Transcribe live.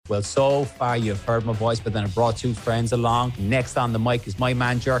Well, so far you've heard my voice, but then I brought two friends along. Next on the mic is my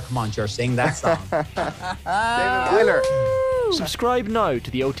man, Jer. Come on, Jer, sing that song. David Wheeler. Subscribe now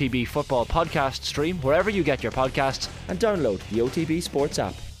to the OTB Football Podcast stream wherever you get your podcasts and download the OTB Sports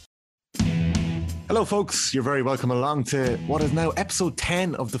app. Hello folks, you're very welcome along to what is now episode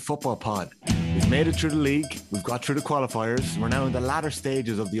 10 of the Football Pod. We've made it through the league, we've got through the qualifiers, we're now in the latter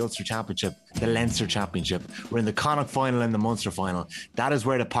stages of the Ulster Championship, the Leinster Championship, we're in the Connacht final and the Munster final. That is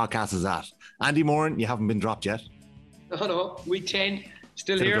where the podcast is at. Andy Moran, you haven't been dropped yet. No, week 10,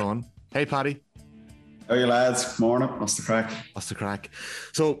 still here. Going. Hey Paddy. How are you lads? Morning. What's the crack? What's the crack?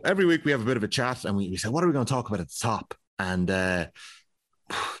 So every week we have a bit of a chat and we say, what are we going to talk about at the top? And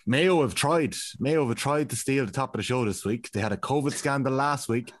Mayo have tried to steal the top of the show this week. They had a COVID scandal last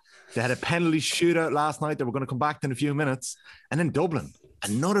week. They had a penalty shootout last night that we're going to come back to in a few minutes. And then Dublin.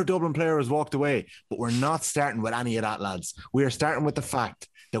 Another Dublin player has walked away. But we're not starting with any of that, lads. We are starting with the fact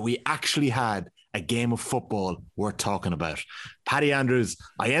that we actually had a game of football worth talking about. Paddy Andrews,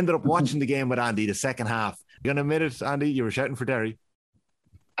 I ended up watching the game with Andy, the second half. You going to admit it, Andy? You were shouting for Derry.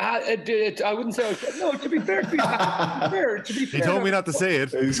 I wouldn't say. No, to be fair. He told me not to say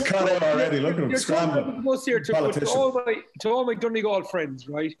it. He's caught out already. Look at him scrambling. To all my Donegal friends,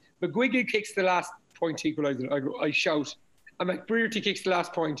 right? McGuigan kicks the last point equaliser. I shout. And McBrearty kicks the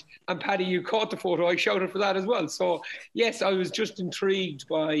last point. And Paddy, you caught the photo. I shouted for that as well. So yes, I was just intrigued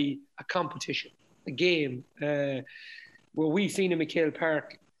by a competition, a game. Well, we've seen in McHale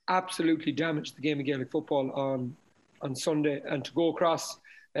Park absolutely damage the game of Gaelic football on Sunday, and to go across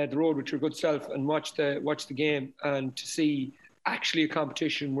the road with your good self and watch the game and to see actually a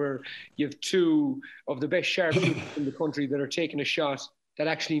competition where you have two of the best sharpshooters in the country that are taking a shot that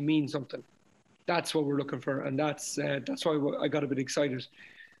actually means something. That's what we're looking for, and that's why I got a bit excited.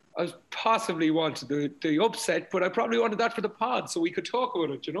 I was possibly wanted the upset, but I probably wanted that for the pod so we could talk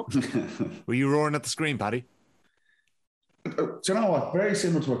about it, you know. Were you roaring at the screen, Paddy? Do you know what? Very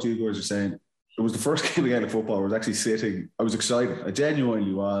similar to what you guys are saying. It was the first game of Gaelic football. I was actually sitting. I was excited. I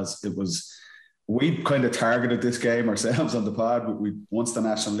genuinely was. We kind of targeted this game ourselves on the pod. Once the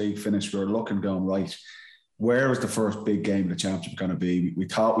National League finished, we were looking down right. Where was the first big game of the championship going to be? We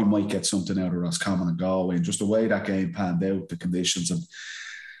thought we might get something out of Roscommon and Galway, and just the way that game panned out, the conditions and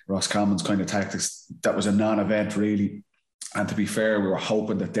Roscommon's kind of tactics, that was a non-event really. And to be fair, we were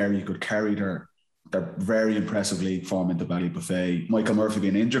hoping that Derry could carry their very impressive league form into Ballybuffet. Michael Murphy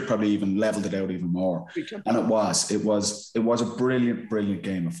being injured probably even levelled it out even more. And it was a brilliant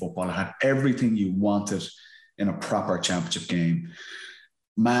game of football. It had everything you wanted in a proper championship game.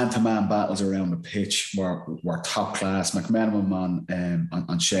 Man-to-man battles around the pitch were top class. McMenamin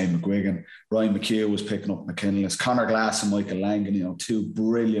on Shane McGuigan. Ryan McHugh was picking up McKinless. Conor Glass and Michael Langan, two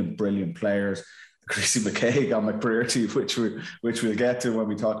brilliant players. Chrissy McKaig on McBrearty, which we'll get to when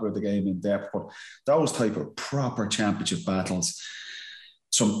we talk about the game in depth. But those type of proper championship battles,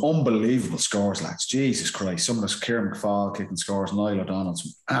 some unbelievable scores, lads. Jesus Christ. Some of us, Kieran McFall kicking scores, Niall O'Donnell,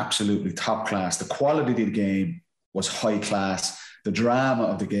 some absolutely top class. The quality of the game was high class. The drama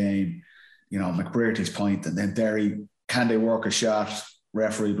of the game, McBrearty's point, and then Derry, can they work a shot?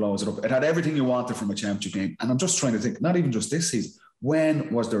 Referee blows it up. It had everything you wanted from a championship game. And I'm just trying to think, not even just this season,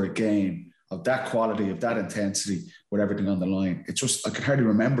 when was there a game of that quality, of that intensity, with everything on the line? I could hardly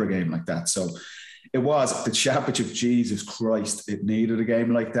remember a game like that. So it was the championship. Jesus Christ, it needed a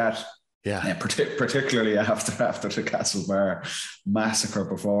game like that. Yeah, particularly after the Castlebar massacre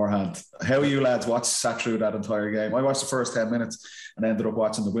beforehand. How are you lads? Sat through that entire game? I watched the first 10 minutes and ended up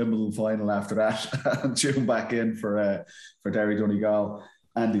watching the Wimbledon final after that and tuned back in for Derry Donegal.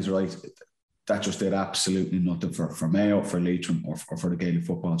 Andy's right. That just did absolutely nothing for Mayo, for Leitrim, or for the Gaelic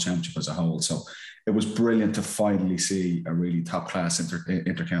Football Championship as a whole. So it was brilliant to finally see a really top-class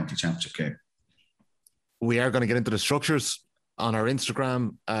inter-county championship game. We are going to get into the structures on our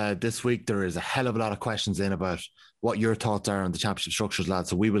Instagram this week. There is a hell of a lot of questions in about what your thoughts are on the championship structures,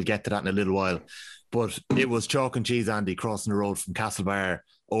 lads. So we will get to that in a little while. But it was chalk and cheese, Andy, crossing the road from Castlebar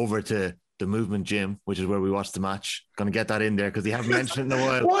over to the Movement Gym, which is where we watched the match. Going to get that in there because he haven't mentioned it in a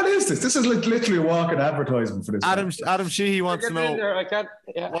while. What is this? This is literally a walking advertisement for this. Adam Sheehy wants to know there, I can't,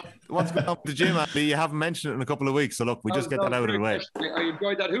 what's going on with the gym, Andy. You haven't mentioned it in a couple of weeks. So look, we just get that out of the way. I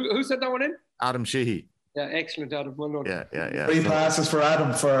enjoyed that. Who sent that one in? Adam Sheehy. Yeah, excellent, Adam. Well done. Yeah. 3 passes for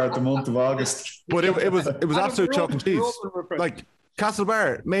Adam for the month of August. But it was absolute chalk and cheese. Like,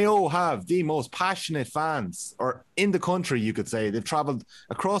 Castlebar, Mayo have the most passionate fans or in the country, you could say. They've travelled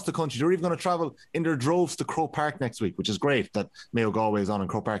across the country. They're even going to travel in their droves to Croke Park next week, which is great that Mayo Galway is on in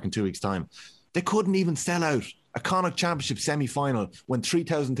Croke Park in 2 weeks' time. They couldn't even sell out a Connacht Championship semi-final when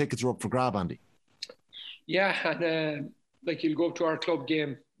 3,000 tickets were up for grab, Andy. Yeah, and you'll go up to our club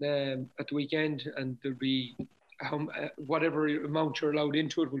game at the weekend, and there'll be whatever amount you're allowed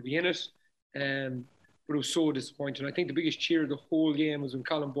into it will be in it. But it was so disappointing. I think the biggest cheer of the whole game was when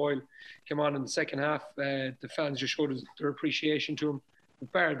Colin Boyle came on in the second half. The fans just showed their appreciation to him.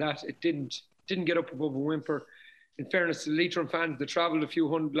 But bar that, it didn't get up above a whimper. In fairness to the Leitrim fans, they travelled a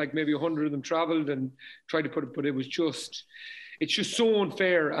few hundred, like maybe 100 of them travelled and tried to put it, but it's just so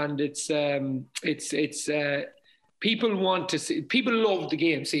unfair, and it's people want to see, people love the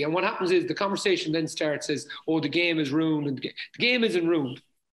game. See, and what happens is the conversation then starts as, oh, the game is ruined, and the game isn't ruined.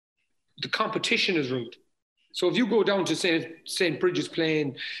 The competition is ruined. So if you go down to St. Bridget's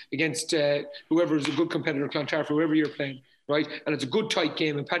playing against whoever is a good competitor, Clontarf, whoever you're playing, right, and it's a good tight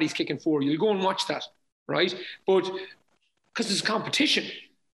game and Paddy's kicking 4, you'll go and watch that, right? But because it's competition,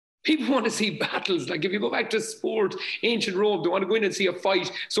 people want to see battles. Like if you go back to sport, ancient Rome, they want to go in and see a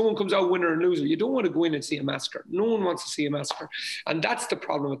fight. Someone comes out winner and loser. You don't want to go in and see a massacre. No one wants to see a massacre. And that's the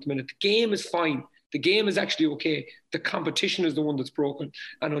problem at the minute. The game is fine. The game is actually okay. The competition is the one that's broken.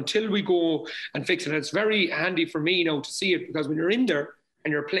 And until we go and fix it, and it's very handy for me now to see it, because when you're in there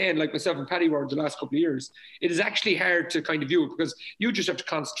and you're playing like myself and Paddy were the last couple of years, it is actually hard to kind of view it, because you just have to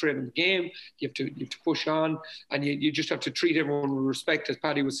concentrate on the game. You have to push on, and you just have to treat everyone with respect, as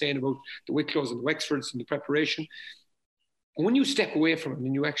Paddy was saying about the Wicklow's and the Wexfords and the preparation. And when you step away from it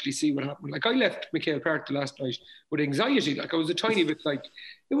and you actually see what happened, like I left McHale Park the last night with anxiety. Like I was a tiny bit like,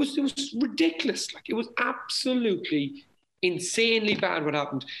 it was ridiculous. Like it was absolutely insanely bad what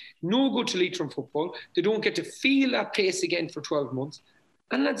happened. No good to Leitrim football. They don't get to feel that pace again for 12 months.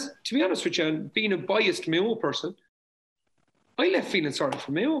 And lads, to be honest with you, and being a biased Mayo person, I left feeling sorry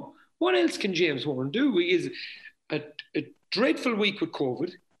for Mayo. What else can James Horan do? He is a dreadful week with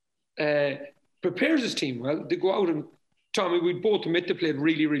COVID, prepares his team well. They go out and, Tommy, we'd both admit they played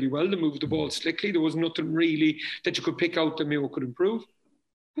really, really well. They moved the ball slickly. There was nothing really that you could pick out that Mayo could improve.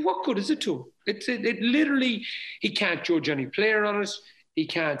 But what good is it to him? It literally, he can't judge any player on it. He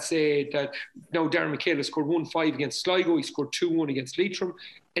can't say that, now Darren McHale scored 1-5 against Sligo. He scored 2-1 against Leitrim.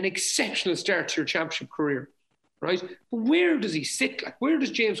 An exceptional start to your championship career, right? But where does he sit? Like, where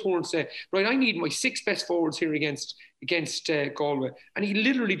does James Horan say, right, I need my 6 best forwards here against Galway? And he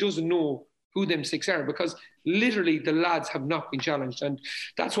literally doesn't know who them 6 are, because literally the lads have not been challenged. And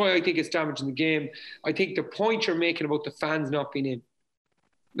that's why I think it's damaging the game. I think the point you're making about the fans not being in,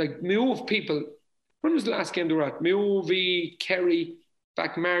 like Mayo people, when was the last game they were at? Mayo v Kerry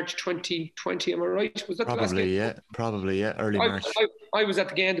back March 2020, am I right? Was that the last game? Probably, yeah, early March. I was at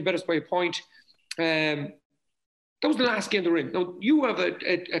the game, they bet us by a point. That was the last game they were in. Now, you have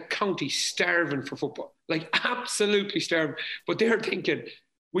a county starving for football, like absolutely starving. But they're thinking,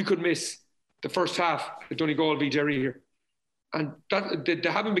 we could miss the first half at Donegal v Derry here. And that, they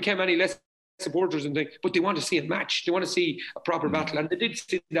haven't become any less supporters and things, but they want to see a match. They want to see a proper battle. And they did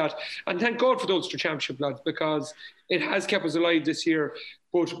see that. And thank God for the Ulster Championship, lads, because it has kept us alive this year.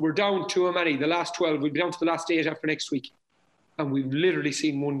 But we're down to how many? The last 12. We'll be down to the last 8 after next week. And we've literally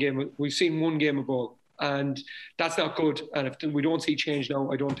seen one game. We've seen one game of ball. And that's not good. And if we don't see change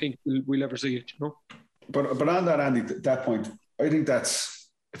now, I don't think we'll ever see it, you know? But on that, Andy, that point, I think that's,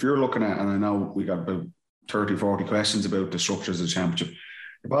 if you're looking at, and I know we got about 30, 40 questions about the structures of the championship,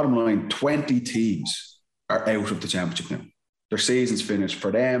 the bottom line, 20 teams are out of the championship now. Their season's finished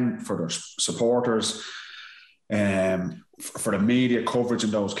for them, for their supporters, for the media coverage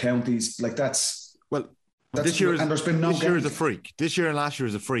in those counties. Like that's... Well, this year, and there's been no this year is a freak. This year and last year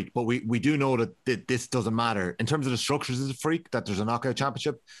is a freak, but we do know that this doesn't matter. In terms of the structures, is a freak, that there's a knockout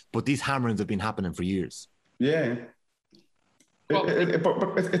championship, but these hammerings have been happening for years. Yeah. But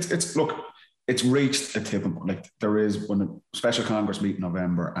it's look, it's reached a tipping point. Like there is, when a special Congress meet in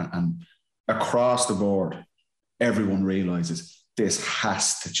November, and across the board, everyone realizes this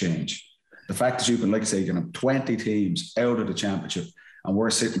has to change. The fact that you can, like I say, you can have 20 teams out of the championship, and we're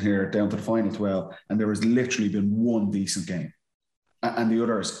sitting here down to the final 12, and there has literally been one decent game, and the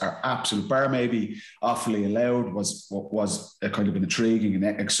others are absolute. Bar maybe Offaly Allowed was a kind of an intriguing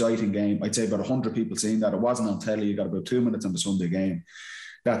and exciting game. I'd say about 100 people seen that. It wasn't on telly. You got about 2 minutes on the Sunday game.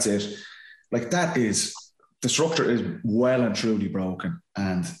 That's it. Like that is, the structure is well and truly broken.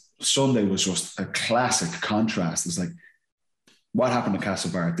 And Sunday was just a classic contrast. It's like, what happened to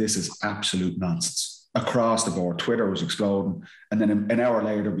Castlebar? This is absolute nonsense. Across the board, Twitter was exploding. And then an hour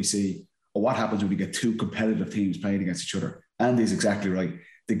later we see, well, what happens when we get 2 competitive teams playing against each other? Andy's exactly right.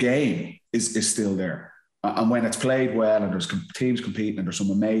 The game is still there. And when it's played well and there's teams competing and there's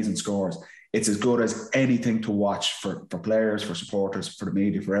some amazing scores, it's as good as anything to watch for players, for supporters, for the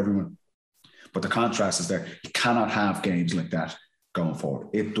media, for everyone. But the contrast is there. You cannot have games like that going forward.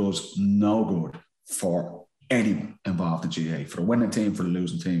 It does no good for anyone involved in GA, for the winning team, for the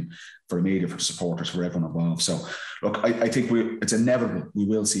losing team, for the media, for the supporters, for everyone involved. So, look, I think it's inevitable. We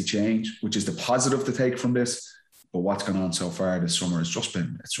will see change, which is the positive to take from this. But what's gone on so far this summer has just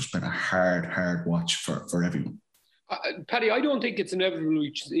been a hard watch for everyone. Paddy, I don't think it's inevitable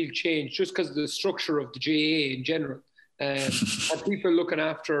it'll change just because of the structure of the GAA in general. And people looking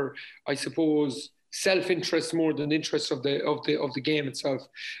after, I suppose, self-interest more than interest of the game itself,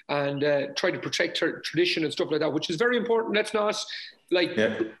 and try to protect tradition and stuff like that, which is very important. Let's not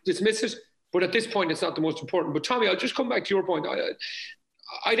dismiss it. But at this point, it's not the most important. But Tommy, I'll just come back to your point.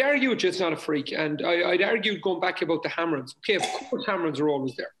 I'd argue it's not a freak, and I'd argue going back about the hammerings. Okay, of course hammerings are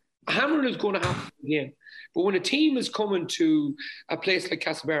always there. A hammering is going to happen again. But when a team is coming to a place like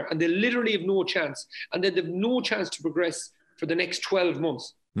Castlebar and they literally have no chance, and then they've no chance to progress for the next 12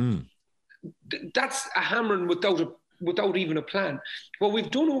 months, that's a hammering without even a plan. What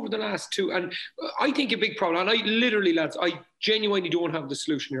we've done over the last two, and I think a big problem, and I literally, lads, I genuinely don't have the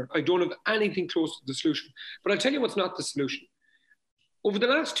solution here. I don't have anything close to the solution. But I'll tell you what's not the solution. Over the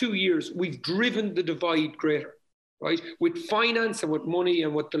last 2 years, we've driven the divide greater, right? With finance and with money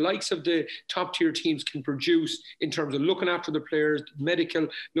and what the likes of the top tier teams can produce in terms of looking after the players, medical,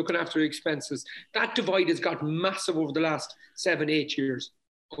 looking after the expenses. That divide has got massive over the last 7-8 years.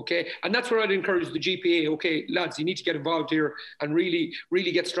 Okay, and that's where I'd encourage the GPA. Okay, lads, you need to get involved here and really,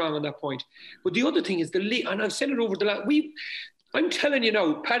 really get strong on that point. But the other thing is the league, and I've said it over the last I'm telling you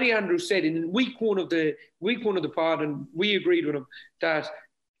now, Paddy Andrews said in week one of the pod, and we agreed with him that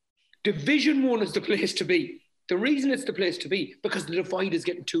Division 1 is the place to be. The reason it's the place to be, because the divide is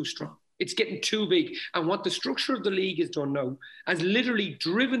getting too strong. It's getting too big. And what the structure of the league has done now has literally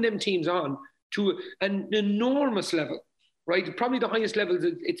driven them teams on to an enormous level, right? Probably the highest level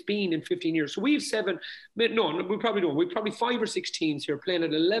that it's been in 15 years. So we have we probably don't. We've probably 5 or 6 teams here playing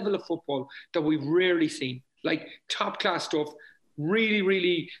at a level of football that we've rarely seen. Like top class stuff, really,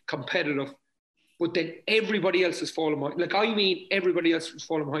 really competitive. But then everybody else is falling behind. Like, I mean, everybody else is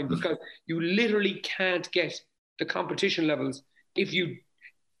falling behind because you literally can't get the competition levels if you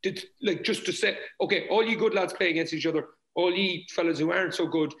did, like, just to say, okay, all you good lads play against each other, all you fellas who aren't so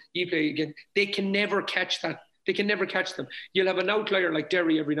good, you play again. They can never catch that. They can never catch them. You'll have an outlier like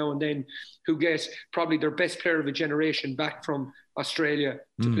Derry every now and then who gets probably their best player of a generation back from Australia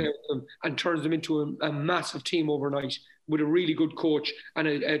to play with them and turns them into a massive team overnight with a really good coach and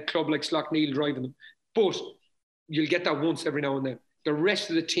a club like Slaughtneil driving them. But you'll get that once every now and then. The rest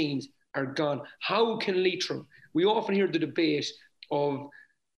of the teams are gone. How can Leitrim? We often hear the debate of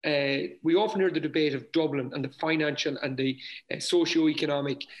Dublin and the financial and the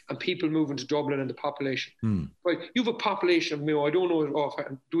socio-economic and people moving to Dublin and the population. Right? You have a population of Mayo, I don't know it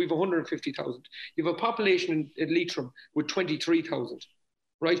offhand. Do we have 150,000? You have a population in Leitrim with 23,000.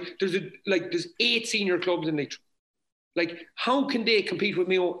 Right? There's 8 senior clubs in Leitrim. Like, how can they compete with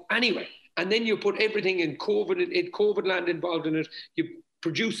Mayo anyway? And then you put everything in COVID land involved in it. You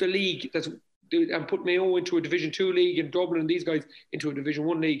produce a league and put Mayo into a Division 2 league and Dublin and these guys into a Division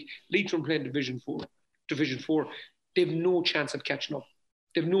 1 league. Leitrim playing Division 4. They've no chance of catching up.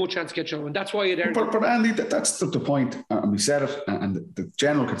 And that's why it. But Andy, that's the point. And we said it, and the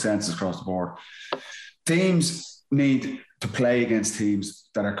general consensus across the board. Teams need to play against teams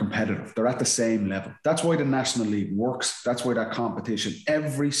that are competitive. They're at the same level. That's why the National League works. That's why that competition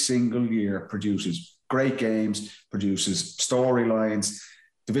every single year produces great games, produces storylines.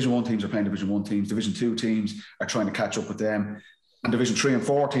 Division 1 teams are playing Division 1 teams. Division 2 teams are trying to catch up with them. And Division 3 and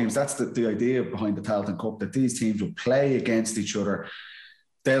 4 teams, that's the idea behind the Tailteann Cup, that these teams will play against each other.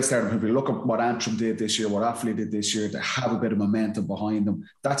 They'll start, if we look at what Antrim did this year, what Offaly did this year, they have a bit of momentum behind them.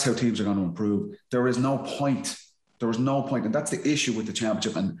 That's how teams are going to improve. There was no point. And that's the issue with the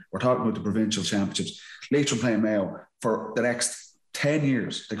championship. And we're talking about the provincial championships. Leitrim playing Mayo for the next 10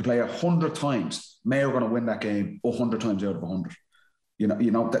 years. They could play 100 times. Mayo are going to win that game 100 times out of 100. You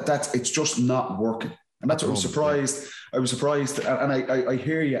know that's it's just not working. And that's what I was surprised. And I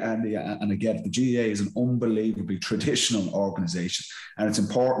hear you, Andy, and I get it. The GAA is an unbelievably traditional organisation. And it's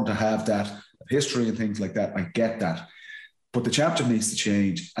important to have that history and things like that. I get that. But the championship needs to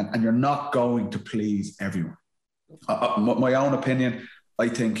change. And you're not going to please everyone. My own opinion,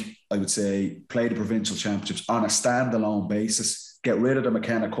 I would say play the provincial championships on a standalone basis. Get rid of the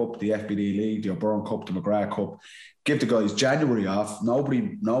McKenna Cup, the FBD League, the O'Byrne Cup, the McGrath Cup. Give the guys January off.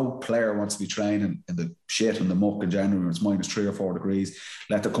 No player wants to be training in the shit and the muck in January when it's minus 3 or 4 degrees.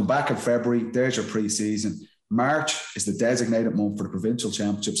 Let them come back in February. There's your pre-season. March is the designated month for the provincial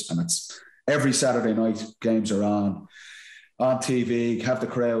championships, and it's every Saturday night games are on TV, have the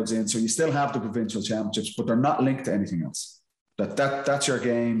crowds in. So you still have the provincial championships, but they're not linked to anything else. That's your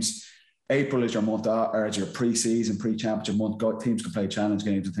games. April is your month, or is your pre-season, pre-championship month. Teams can play challenge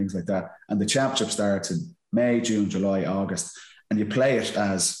games and things like that. And the championship starts in May, June, July, August. And you play it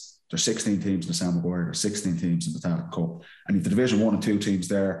as there's 16 teams in the Sam Maguire, there's 16 teams in the Tallaght Cup. And you've the Division 1 and 2 teams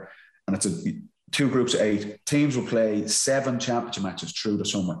there. And it's two groups of 8. Teams will play 7 championship matches through the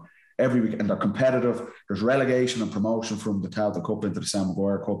summer every week. And they're competitive. There's relegation and promotion from the Tallaght Cup into the Sam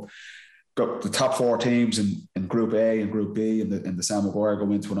Maguire Cup. Got the top 4 teams in Group A and Group B in the Sam Maguire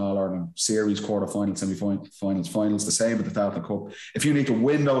go into an All-Ireland series, quarter-finals, semi-finals, finals, the same with the Tallaght Cup. If you need to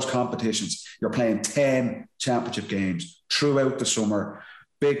win those competitions, you're playing 10 championship games throughout the summer,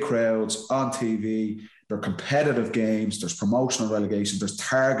 big crowds, on TV. They're competitive games, there's promotional relegation, there's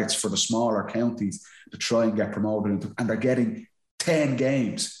targets for the smaller counties to try and get promoted into, and they're getting 10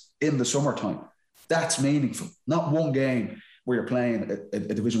 games in the summertime. That's meaningful. Not one game where you're playing a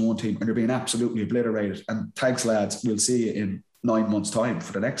Division 1 team and you're being absolutely obliterated. And thanks, lads, we'll see you in 9 months' time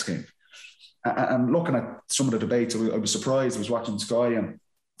for the next game. And looking at some of the debates, I was surprised. I was watching Sky on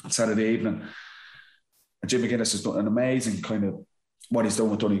Saturday evening. And Jim McGuinness has done an amazing kind of what he's done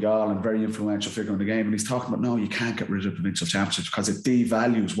with Donegal, and a very influential figure in the game. And he's talking about, no, you can't get rid of provincial championships because it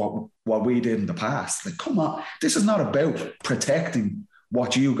devalues what we did in the past. Like, come on, this is not about protecting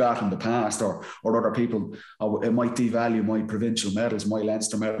what you got in the past or other people. It might devalue my provincial medals, my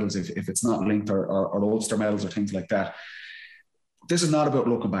Leinster medals, if it's not linked, or Ulster medals or things like that. This is not about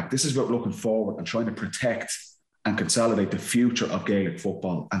looking back. This is about looking forward and trying to protect and consolidate the future of Gaelic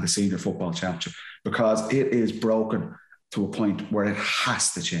football and the Senior Football Championship, because it is broken to a point where it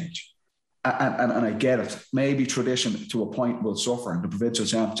has to change. And I get it. Maybe tradition to a point will suffer, and the provincial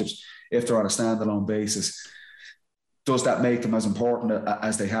championships, if they're on a standalone basis, does that make them as important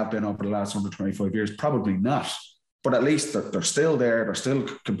as they have been over the last 125 years? Probably not. But at least they're still there. They're still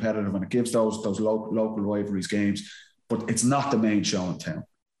competitive, and it gives those local rivalries games. But it's not the main show in town.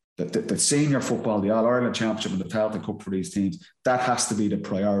 The senior football, the All-Ireland Championship and the Tallaght Cup for these teams, that has to be the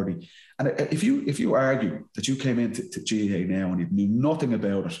priority. And if you argue that you came into GAA now and you knew nothing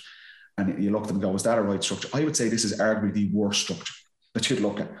about it, and you looked at them and go, is that a right structure? I would say this is arguably the worst structure that you'd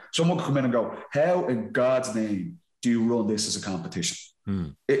look at. Someone could come in and go, how in God's name do you run this as a competition?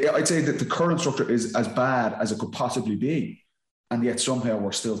 I'd say that the current structure is as bad as it could possibly be, and yet somehow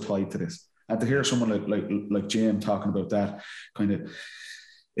we're still tied to this. And to hear someone like Jim talking about that, kind of,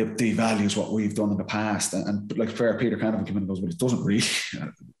 it devalues what we've done in the past. And like fair Peter Canavan came in and goes, well, it doesn't really.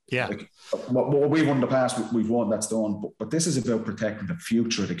 Yeah. Like, what we've won in the past, we've won, that's done. But this is about protecting the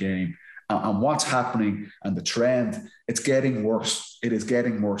future of the game and what's happening and the trend. It's getting worse. It is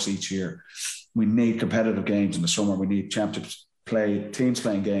getting worse each year. We need competitive games in the summer. We need championships play, teams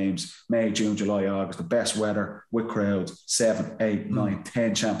playing games, May, June, July, August, the best weather with crowds, 7, 8, 9,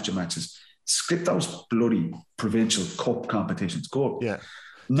 10 championship matches. Skip those bloody provincial cup competitions. Good. Yeah.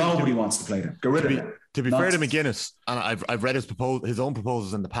 Nobody wants to play them. Get rid of them. To be fair to McGuinness, and I've read his own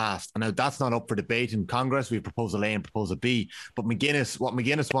proposals in the past, and now that's not up for debate in Congress. We have Proposal A and Proposal B. But what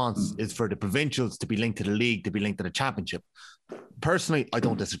McGuinness wants is for the provincials to be linked to the league, to be linked to the championship. Personally, I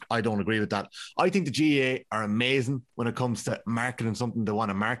don't agree with that. I think the GAA are amazing when it comes to marketing something they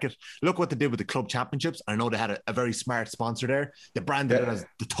want to market. Look what they did with the club championships. I know they had a very smart sponsor there. They branded it as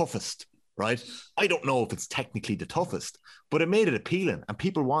the toughest. Right? I don't know if it's technically the toughest, but it made it appealing and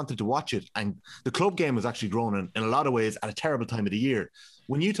people wanted to watch it. And the club game was actually grown in a lot of ways at a terrible time of the year.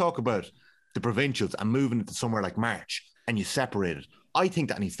 When you talk about the provincials and moving it to somewhere like March and you separate it, I think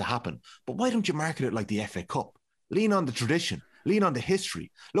that needs to happen. But why don't you market it like the FA Cup? Lean on the tradition, lean on the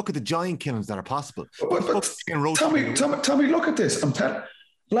history. Look at the giant killings that are possible. Tommy, look at this.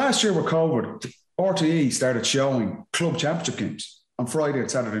 Last year with COVID, RTE started showing club championship games on Friday and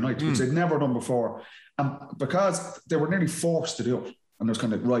Saturday night, which they'd never done before. And because they were nearly forced to do it. And there's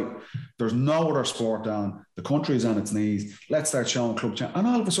kind of, right, there's no other sport on, the country is on its knees, let's start showing club champ. And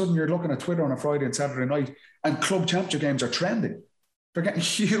all of a sudden you're looking at Twitter on a Friday and Saturday night and club championship games are trending. They're getting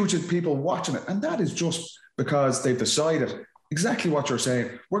huge and people watching it. And that is just because they've decided exactly what you're saying.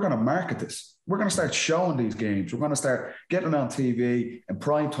 We're going to market this. We're going to start showing these games. We're going to start getting on TV in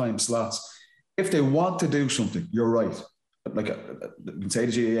prime time slots. If they want to do something, you're right. Like you can say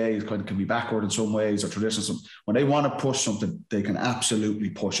the GAA can be backward in some ways or traditional. When they want to push something, they can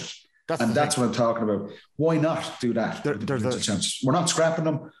absolutely push it. That's what I'm talking about. Why not do that? We're not scrapping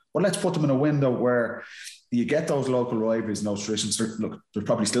them, but let's put them in a window where you get those local rivalries and those traditions. Look, there's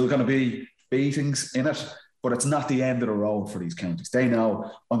probably still going to be beatings in it, but it's not the end of the road for these counties. They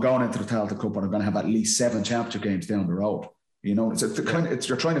know I'm going into the Tallaght Cup and I'm going to have at least 7 championship games down the road. You know,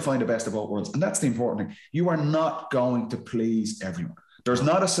 you're trying to find the best of both worlds. And that's the important thing. You are not going to please everyone. There's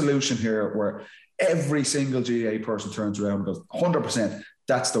not a solution here where every single GAA person turns around and goes, 100%,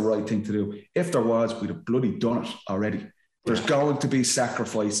 that's the right thing to do. If there was, we'd have bloody done it already. There's going to be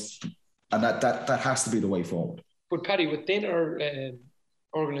sacrifice, and that has to be the way forward. But Paddy, within our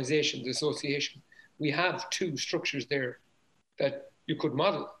organisation, the association, we have two structures there that you could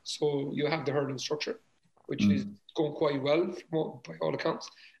model. So you have the hurling structure, which is going quite well by all accounts,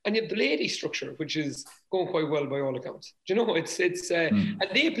 and you have the lady structure, which is going quite well by all accounts. Do you know, it's and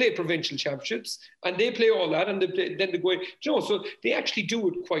they play provincial championships, and they play all that, and then they go, you know, so they actually do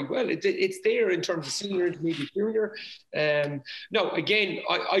it quite well. It's there in terms of senior, intermediate, junior. Now, again,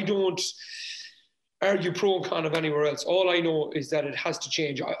 I don't argue pro and con of anywhere else. All I know is that it has to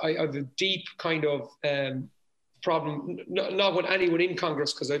change. I have a deep kind of problem, not with anyone in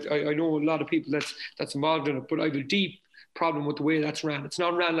Congress, because I know a lot of people that's involved in it, but I have a deep problem with the way that's ran. It's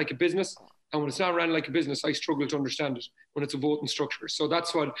not ran like a business, and when it's not ran like a business, I struggle to understand it when it's a voting structure. So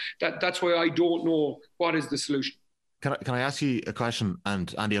that's why I don't know what is the solution. Can I ask you a question?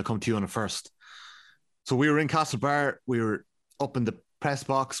 And Andy, I'll come to you on it first. So we were in Castlebar, we were up in the press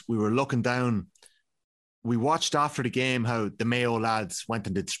box, we were looking down. We watched after the game how the Mayo lads went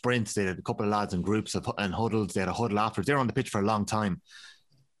and did sprints. They had a couple of lads in groups and huddles. They had a huddle afterwards. They were on the pitch for a long time.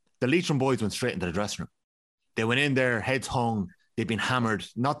 The Leitrim boys went straight into the dressing room. They went in there, heads hung. They'd been hammered.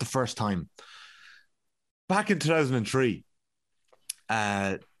 Not the first time. Back in 2003,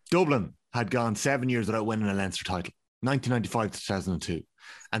 Dublin had gone 7 years without winning a Leinster title, 1995 to 2002.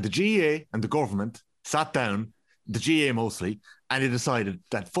 And the GAA and the government sat down, the GAA mostly, and they decided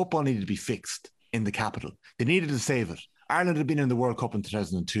that football needed to be fixed in the capital. They needed to save it. Ireland had been in the World Cup in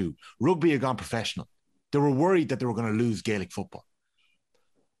 2002. Rugby had gone professional. They were worried that they were going to lose Gaelic football.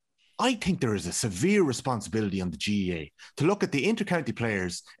 I think there is a severe responsibility on the GAA to look at the inter-county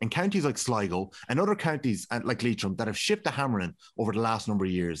players in counties like Sligo and other counties like Leitrim that have shipped the hammering over the last number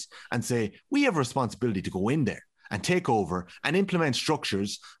of years and say, we have a responsibility to go in there and take over and implement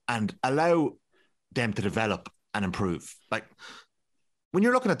structures and allow them to develop and improve. Like, when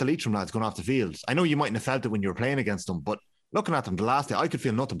you're looking at the Leitrim lads going off the fields, I know you mightn't have felt it when you were playing against them, but looking at them the last day, I could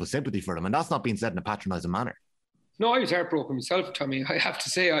feel nothing but sympathy for them. And that's not being said in a patronising manner. No, I was heartbroken myself, Tommy. I have to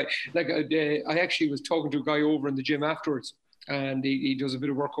say, I actually was talking to a guy over in the gym afterwards, and he does a bit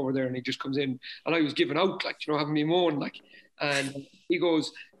of work over there, and he just comes in, and I was giving out, like, you know, having me moan, like, and he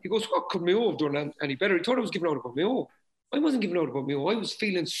goes, what could Mayo have done any better? He thought I was giving out about Mayo. I wasn't giving out about Mayo. I was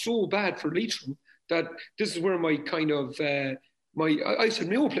feeling so bad for Leitrim that this is where my kind of I said,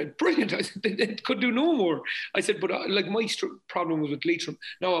 Mayo played brilliant. I said, they could do no more. I said, but like, my problem was with Leitrim.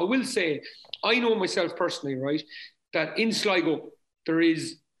 Now, I will say, I know myself personally, right, that in Sligo, there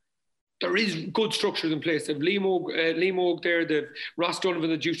is good structures in place. They've Liam Og there, they've Ross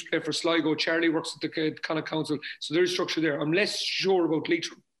Donovan that used to play for Sligo, Charlie works at the Connacht Council, so there's structure there. I'm less sure about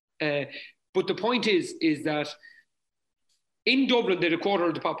Leitrim. But the point is that in Dublin, they had a quarter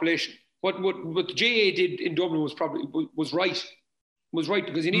of the population. What the GAA did in Dublin was right. Was right,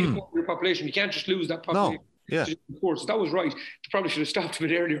 because you need a quarter of your population. You can't just lose that population. No, yeah. Of course, that was right. They probably should have stopped a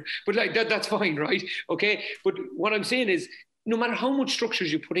bit earlier. But like that's fine, right? Okay. But what I'm saying is, no matter how much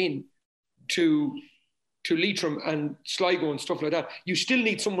structures you put in to Leitrim and Sligo and stuff like that, you still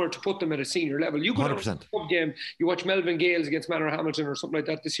need somewhere to put them at a senior level. You go to a pub game, you watch Melvin Gales against Manor Hamilton or something like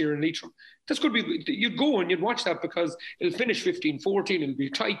that this year in Leitrim. That's good. You'd go and you'd watch that because it'll finish 15-14. It'll be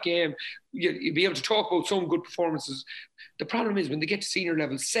a tight game. You'll be able to talk about some good performances. The problem is when they get to senior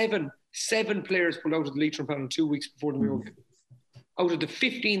level, seven players pulled out of the Leitrim panel 2 weeks before the Mayo game. Out of the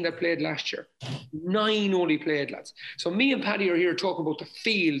 15 that played last year, 9 only played, lads. So me and Paddy are here talking about the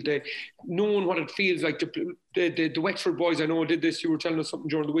field, knowing what it feels like. The Wexford boys, I know, did this. You were telling us something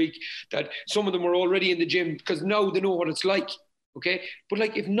during the week that some of them were already in the gym because now they know what it's like. Okay, but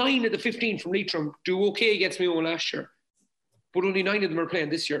like if 9 of the 15 from Leitrim do okay against Mayo last year, but only 9 of them are playing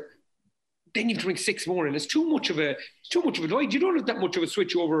this year, then you have to bring 6 more in. It's too much of a divide. You don't have that much of a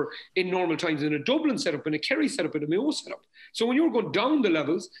switch over in normal times in a Dublin setup, in a Kerry setup, in a Mayo setup. So when you're going down the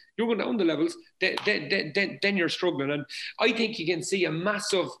levels, then you're struggling. And I think you can see a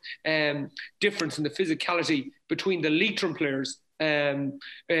massive difference in the physicality between the Leitrim players, on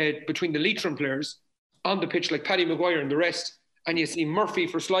the pitch, like Paddy Maguire and the rest, and you see Murphy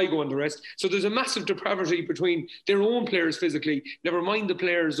for Sligo and the rest. So there's a massive depravity between their own players physically, never mind the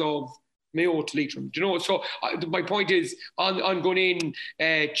players of Mayo to Leitrim. Do you know? So my point is on going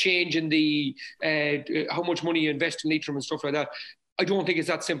in, changing the how much money you invest in Leitrim and stuff like that. I don't think it's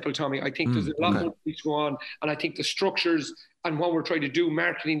that simple, Tommy. I think there's a lot more to go on, and I think the structures and what we're trying to do,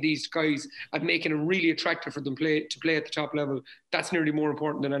 marketing these guys and making them really attractive for them to play at the top level, that's nearly more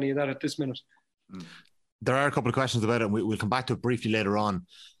important than any of that at this minute. There are a couple of questions about it, and we'll come back to it briefly later on.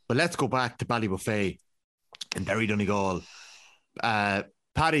 But let's go back to Ballybuffet in Derry Donegal.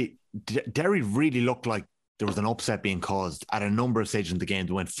 Paddy, Derry really looked like there was an upset being caused at a number of stages in the game.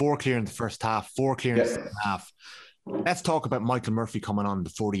 They went 4 clear in the first half, 4 clear in the second half. Let's talk about Michael Murphy coming on in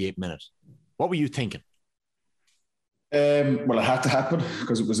the 48th minute. What were you thinking? Well, it had to happen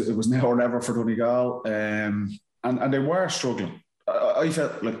because it was now or never for Donegal, and they were struggling. I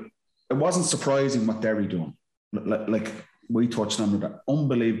felt like it wasn't surprising what Derry doing. Like we touched on, they're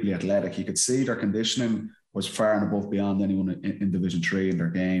unbelievably athletic. You could see their conditioning was far and above beyond anyone in Division 3 in their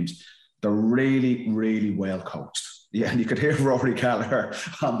games. They're really, really well coached. Yeah, and you could hear Rory Gallagher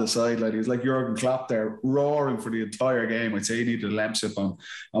on the sideline. He was like Jurgen Klopp there, roaring for the entire game. I'd say he needed a lamp sip on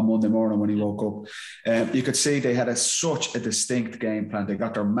Monday morning when he woke up. You could see they had such a distinct game plan. They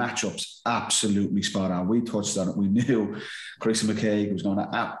got their matchups absolutely spot on. We touched on it. We knew Chris McKay was going to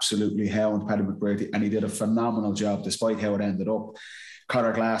absolutely hound Paddy McBrearty, and he did a phenomenal job despite how it ended up.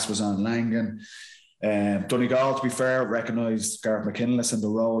 Conor Glass was on Langan. Donegal, to be fair, recognised Gareth McKinless and the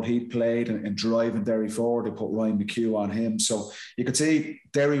role he played in driving Derry forward. They put Ryan McHugh on him. So you could see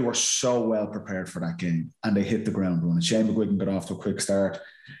Derry were so well prepared for that game, and they hit the ground running. Shane McGuigan got off to a quick start,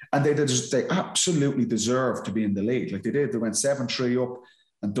 and they absolutely deserved to be in the lead. Like they did. They went 7-3 up,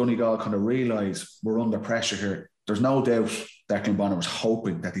 and Donegal kind of realised we're under pressure here. There's no doubt Declan Bonner was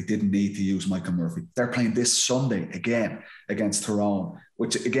hoping that they didn't need to use Michael Murphy. They're playing this Sunday again against Tyrone,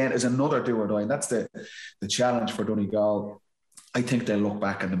 which again is another do or die. And that's the challenge for Donegal. I think they'll look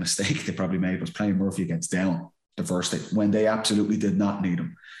back and the mistake they probably made was playing Murphy against Down the first day when they absolutely did not need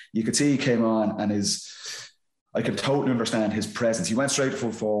him. You could see he came on and I can totally understand his presence. He went straight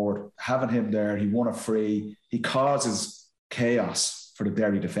full forward, having him there. He won a free. He causes chaos for the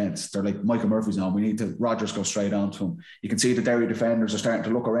Derry defence. They're like, Michael Murphy's on. We need to, Rodgers go straight on to him. You can see the Derry defenders are starting to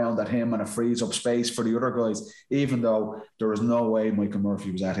look around at him and it frees up space for the other guys, even though there was no way Michael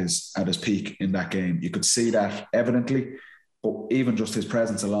Murphy was at his peak in that game. You could see that evidently, but even just his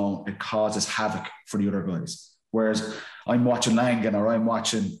presence alone, it causes havoc for the other guys. Whereas I'm watching Langan or I'm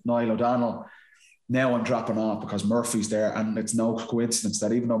watching Niall O'Donnell, now I'm dropping off because Murphy's there, and it's no coincidence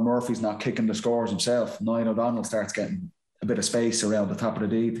that even though Murphy's not kicking the scores himself, Niall O'Donnell starts getting a bit of space around the top of the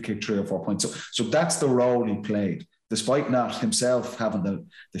D to kick 3 or 4 points. So that's the role he played, despite not himself having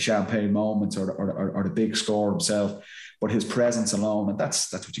the champagne moments or the big score himself, but his presence alone. And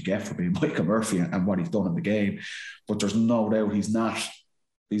that's what you get for being Michael Murphy and what he's done in the game. But there's no doubt he's not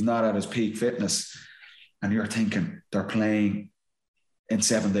at his peak fitness. And you're thinking they're playing in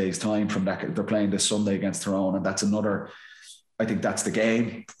 7 days' time from that. They're playing this Sunday against Tyrone, and that's another. I think that's the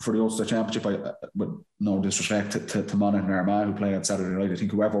game for the Ulster Championship. With no disrespect to Monaghan and Armagh, who play on Saturday night, I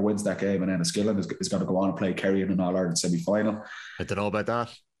think whoever wins that game and then Enniskillen is going to go on and play Kerry in an All-Ireland semi-final. I don't know about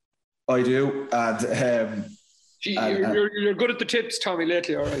that. I do. And you're good at the tips, Tommy,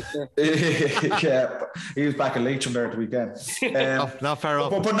 lately, all right. Yeah, yeah, he was back in Leitrim there at the weekend. Not far off.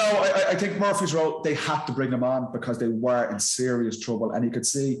 But no, I think Murphy's role, they had to bring him on because they were in serious trouble. And you could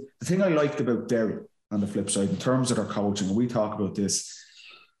see, the thing I liked about Derry, on the flip side, in terms of their coaching, and we talk about this,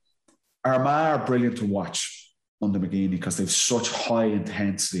 Armagh are brilliant to watch under McGeaney because they've such high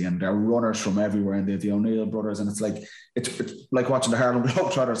intensity and they're runners from everywhere, and they're the O'Neill brothers, and it's like watching the Harlem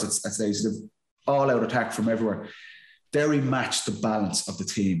Globetrotters at stage. They've all-out attack from everywhere. Derry matched the balance of the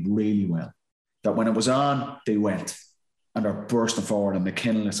team really well. That when it was on, they went, and they're bursting forward, and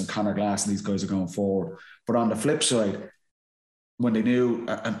McKinless and Conor Glass and these guys are going forward. But on the flip side, when they knew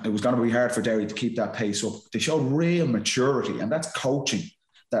and it was going to be hard for Derry to keep that pace up, they showed real maturity, and that's coaching.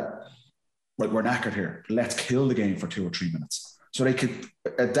 That, like, we're knackered here. Let's kill the game for 2 or 3 minutes. So they could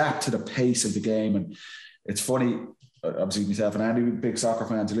adapt to the pace of the game. And it's funny, obviously myself and Andy, big soccer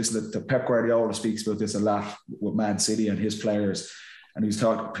fans, you listen to Pep Guardiola speaks about this a lot with Man City and his players. And he's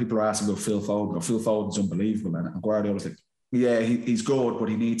talking, people are asking about Phil Foden. Phil Foden's unbelievable. And Guardiola's like, yeah, he's good, but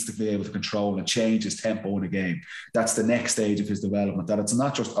he needs to be able to control and change his tempo in the game. That's the next stage of his development, that it's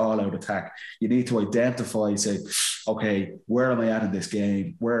not just all-out attack. You need to identify, say, okay, where am I at in this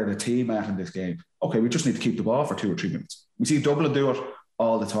game? Where are the team at in this game? Okay, we just need to keep the ball for 2 or 3 minutes. We see Dublin do it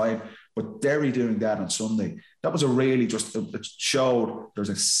all the time, but Derry doing that on Sunday, that was a really just, it showed there's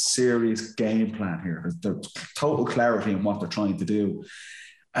a serious game plan here. There's total clarity in what they're trying to do.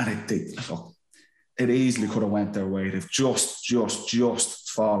 And it easily could have went their way. They've just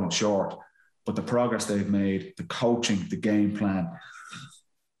fallen short. But the progress they've made, the coaching, the game plan,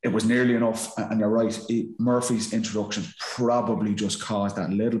 it was nearly enough. And you're right, Murphy's introduction probably just caused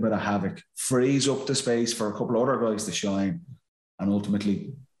that little bit of havoc, frees up the space for a couple of other guys to shine. And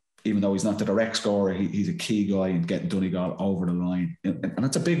ultimately, even though he's not the direct scorer, he's a key guy in getting Donegal over the line. And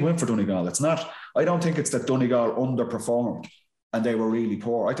it's a big win for Donegal. It's not, I don't think it's that Donegal underperformed and they were really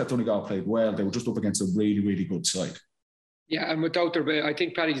poor. I thought Donegal played well. They were just up against a really, really good side. Yeah, and without I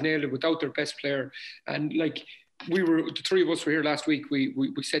think Paddy's nailed it, without their best player. And like the three of us were here last week, we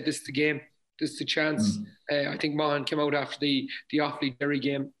said this is the game, this is the chance. I think Mahan came out after the Offaly Derry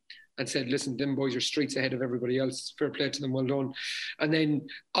game and said, listen, them boys are streets ahead of everybody else. Fair play to them, well done. And then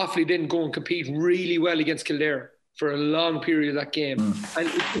Offaly didn't go and compete really well against Kildare for a long period of that game. And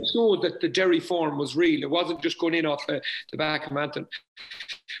it showed that the Derry form was real. It wasn't just going in off the back of Manton.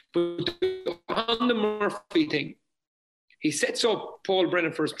 But on the Murphy thing, he sets up Paul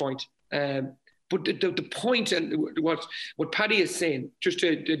Brennan for his point. But the point and what Paddy is saying, just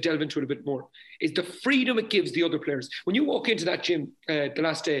to delve into it a bit more, is the freedom it gives the other players. When you walk into that gym the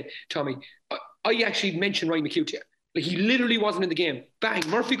last day, Tommy, I actually mentioned Ryan McHugh to you. Like, he literally wasn't in the game. Bang,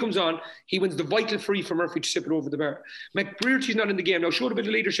 Murphy comes on. He wins the vital free for Murphy to sip it over the bar. McBrearty's not in the game. Now, showed a bit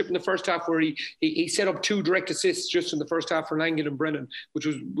of leadership in the first half where he set up 2 direct assists just in the first half for Langan and Brennan, which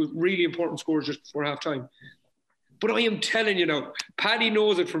was really important scores just before half time. But I am telling you now, Paddy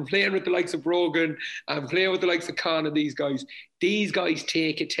knows it from playing with the likes of Brogan and playing with the likes of Khan and these guys. These guys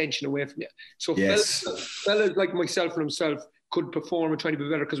take attention away from you. So fellas like myself and himself could perform and try to be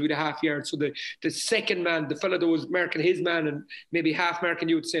better because we had a half yard. So the second man, the fella that was marking his man and maybe half marking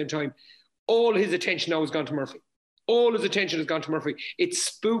you at the same time, all his attention now has gone to Murphy. All his attention has gone to Murphy. It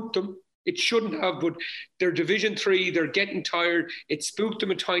spooked them. It shouldn't have, but they're Division 3. They're getting tired. It spooked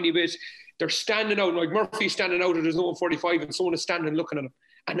them a tiny bit. They're standing out, like Murphy's standing out at his own 45 and someone is standing looking at him.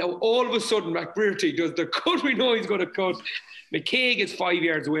 And now all of a sudden, McBrearty does the cut we know he's going to cut. McKay gets 5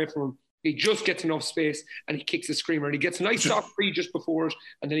 yards away from him. He just gets enough space and he kicks the screamer. And he gets a nice soft free just before it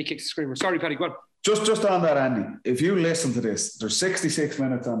and then he kicks the screamer. Sorry, Paddy, go on. Just on that, Andy, if you listen to this, there's 66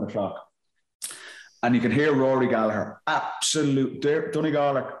 minutes on the clock and you can hear Rory Gallagher,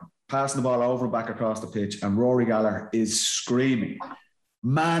 Donegal passing the ball over and back across the pitch and Rory Gallagher is screaming,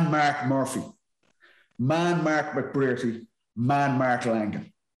 man mark Murphy, man mark McBrearty, man mark Langan.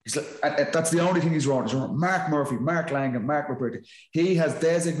 He's like, that's the only thing he's wrong. He's wrong. Mark Murphy, Mark Langan, Mark McBrearty. He has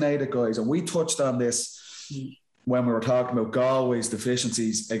designated guys, and we touched on this when we were talking about Galway's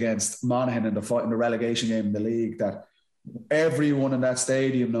deficiencies against Monaghan in the relegation game in the league, that everyone in that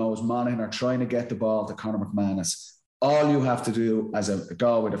stadium knows Monaghan are trying to get the ball to Conor McManus. All you have to do as a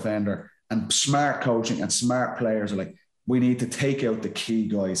Galway defender, and smart coaching and smart players are like, we need to take out the key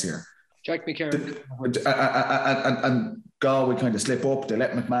guys here. Jack McCarron. And Galway kind of slip up. They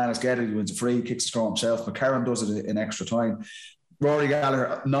let McManus get it. He wins a free, kicks the score himself. McCarron does it in extra time. Rory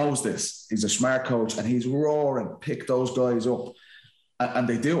Gallagher knows this. He's a smart coach and he's roaring, pick those guys up. And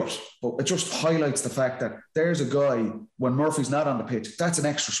they do it. But it just highlights the fact that there's a guy, when Murphy's not on the pitch, that's an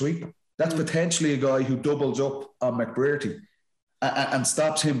extra sweeper. That's potentially a guy who doubles up on McBrearty and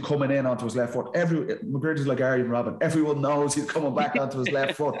stops him coming in onto his left foot. McBrearty's like Arjen Robben. Everyone knows he's coming back onto his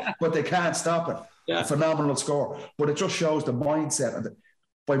left foot, but they can't stop it. Yeah. A phenomenal score. But it just shows the mindset.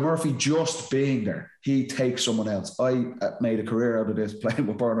 By Murphy just being there, he takes someone else. I made a career out of this playing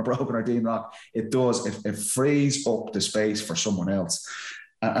with Bernard Brogan or Dean Rock. It does. It frees up the space for someone else.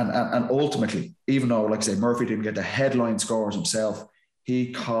 And ultimately, even though, like I say, Murphy didn't get the headline scores himself,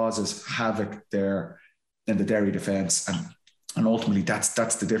 he causes havoc there in the Derry defence. And ultimately,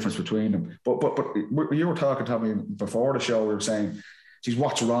 that's the difference between them. But you were talking to me before the show. We were saying, geez,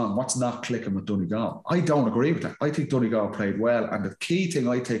 what's wrong? What's not clicking with Donegal? I don't agree with that. I think Donegal played well. And the key thing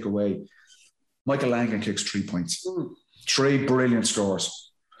I take away, Michael Langan kicks 3 points. 3 brilliant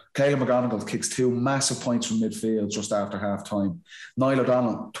scores. Caelan McGonigal kicks 2 massive points from midfield just after half time. Niall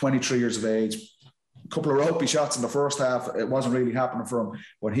O'Donnell, 23 years of age, a couple of ropey shots in the first half. It wasn't really happening for him,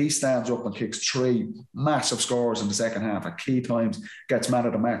 but he stands up and kicks 3 massive scores in the second half at key times, gets man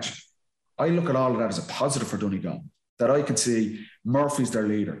of the match. I look at all of that as a positive for Donegal, that I can see Murphy's their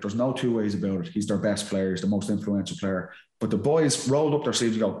leader. There's no two ways about it. He's their best player. He's the most influential player. But the boys rolled up their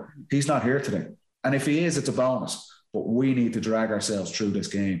sleeves and go, he's not here today. And if he is, it's a bonus. But we need to drag ourselves through this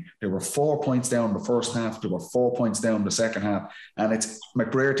game. There were 4 points down in the first half. There were 4 points down in the second half. And it's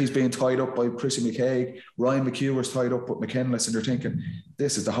McBrearty's being tied up by Prissy McCaig. Ryan McHugh was tied up with McKinless. And you're thinking,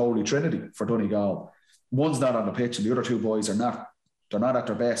 this is the holy trinity for Donegal. One's not on the pitch and the other 2 boys are not. They're not at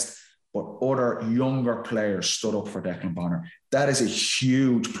their best. But other younger players stood up for Declan Bonner. That is a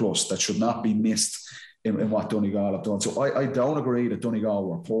huge plus that should not be missed in what Donegal have done. So I don't agree that Donegal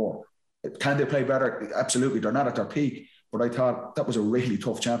were poor. Can they play better? Absolutely. They're not at their peak. But I thought that was a really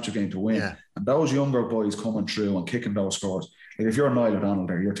tough championship game to win. Yeah. And those younger boys coming through and kicking those scores. Like if you're Niall O'Donnell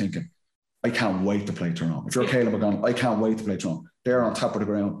there, you're thinking, I can't wait to play Tyrone. If you're Caelan McGonigal, I can't wait to play Tyrone. They're on top of the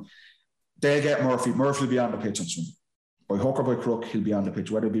ground. They get Murphy. Murphy will be on the pitch on Sunday. By hook or by crook, he'll be on the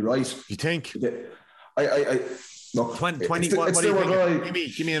pitch. Whether it be right, you think? I look. 20. What do you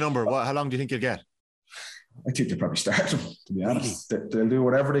think? Give me a number. How long do you think you'll get? I think they'll probably start him, to be honest. They'll do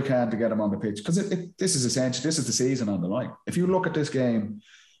whatever they can to get him on the pitch, because this is essential. This is the season on the line. If you look at this game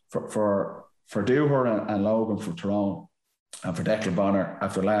for Dooher and Logan, for Tyrone, and for Declan Bonner,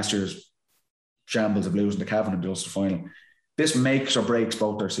 after last year's shambles of losing the Cavan in the Ulster final, this makes or breaks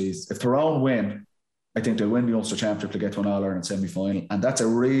both their seasons. If Tyrone win, I think they'll win the Ulster Championship to get to an All-Ireland semi-final, and that's a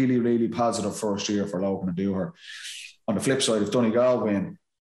really, really positive first year for Logan and Dooher. On the flip side, if Donegal win,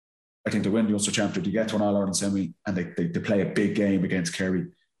 I think they win the Ulster Championship to get to an All-Ireland semi, and they play a big game against Kerry.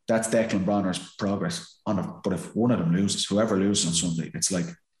 That's Declan Bonner's progress on it. But if one of them loses, whoever loses on Sunday, it's like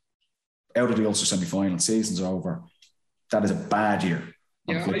out of the Ulster semi-final, season's over. That is a bad year.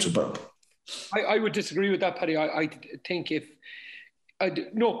 Yeah, I would disagree with that, Paddy. I think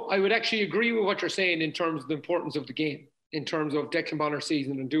I would actually agree with what you're saying in terms of the importance of the game, in terms of Declan Bonner's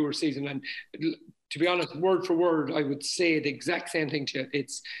season and Dooher's season. And to be honest, word for word, I would say the exact same thing to you.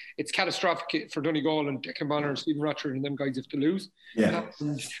 It's catastrophic for Donegal and Declan Bonner and Stephen Rochford and them guys if they lose. Yeah.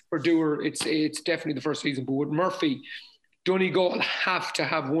 For Dooher, it's definitely the first season. But with Murphy, Donegal have to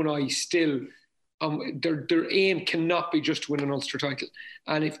have one eye still. Their aim cannot be just to win an Ulster title.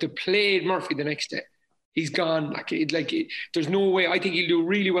 And if they played Murphy the next day, he's gone. There's no way. I think he'll do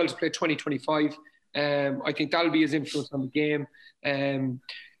really well to play 2025. I think that'll be his influence on the game.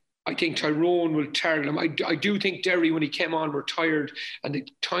 I think Tyrone will target him. I do think Derry, when he came on, were tired and the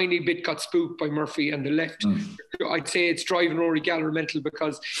tiny bit got spooked by Murphy and the left. I'd say it's driving Rory Gallagher mental,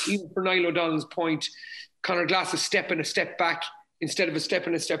 because even for Niall O'Donnell's point, Conor Glass is stepping a step back instead of a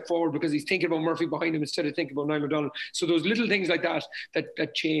step forward, because he's thinking about Murphy behind him instead of thinking about Niall O'Donnell. So those little things like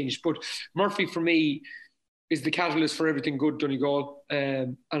that changed. But Murphy, for me, is the catalyst for everything good Donegal.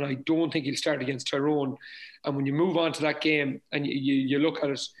 And I don't think he'll start against Tyrone. And when you move on to that game and you look at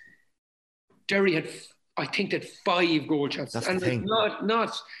it, Derry had, I think, 5 goal chances. That's and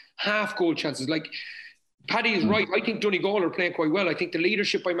not half goal chances. Like, Paddy is right. I think Donegal are playing quite well. I think the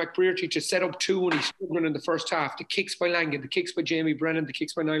leadership by McBrearty to set up 2 when he's struggling in the first half, the kicks by Langan, the kicks by Jamie Brennan, the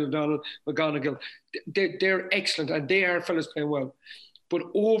kicks by Niall O'Donnell, McGonigal, they're excellent, and they are fellas playing well. But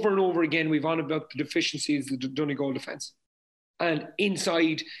over and over again, we've on about the deficiencies of the Donegal defence. And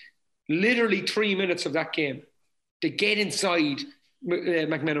inside literally 3 minutes of that game, they get inside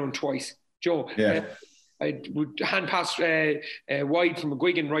McMenamin twice. Joe, I would hand pass wide from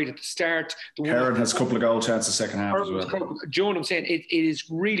McGuigan right at the start. Kerry has a couple of goal chances second half as well. Joe, I'm saying it is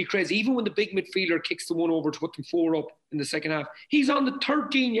really crazy. Even when the big midfielder kicks the one over to put them 4 up in the second half, he's on the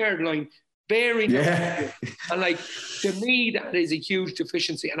 13-yard line, bearing and like, to me, that is a huge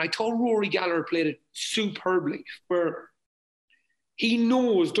deficiency. And I thought Rory Gallagher played it superbly, where he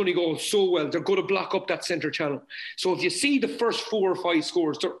knows Donegal so well. They're going to block up that centre channel. So if you see the first 4 or 5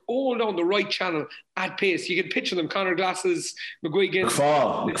 scores, they're all down the right channel at pace. You can picture them. Conor Glasses, McGuigan.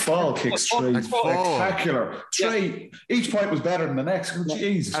 McFall kicks straight. Spectacular. Straight. Each point was better than the next.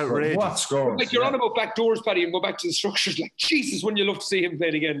 Jesus, what scores. Like, you're on about back doors, Paddy, and go back to the structures. Like, Jesus, wouldn't you love to see him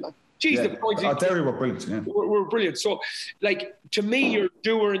playing again? Like, Jesus, the points. Derry were brilliant. Yeah. We're brilliant. So, like, to me, you're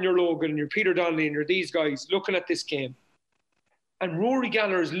Dooher and you're Logan and you're Peter Donnelly and you're these guys looking at this game. And Rory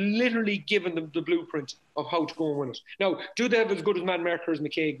Gallagher has literally given them the blueprint of how to go and win it. Now, do they have as good as man marker as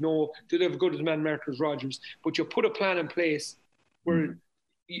McCaig? No. Do they have as good as man marker as Rogers? But you put a plan in place where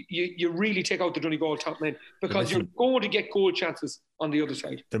you really take out the Donegal top men, because you're going to get goal chances on the other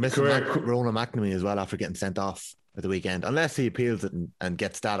side. They're missing Ronan McNamee as well after getting sent off at the weekend, unless he appeals it and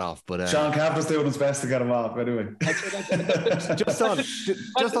gets that off. But Sean Cavanaugh's doing his best to get him off anyway. just on the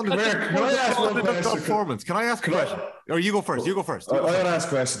performance, can I ask a question? Or you go first. I want to ask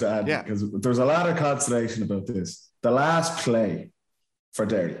a question to Andy, because there's a lot of consternation about this. The last play for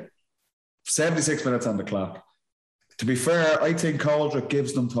Derry, 76 minutes on the clock. To be fair, I think Coldrick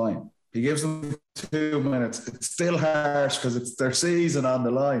gives them time. He gives them 2 minutes. It's still harsh because it's their season on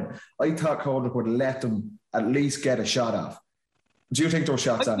the line. I thought Coldrick would let them at least get a shot off. Do you think there were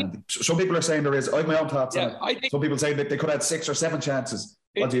shots on it? Some people are saying there is. I have my own thoughts on it. Some people say that they could have had 6 or 7 chances.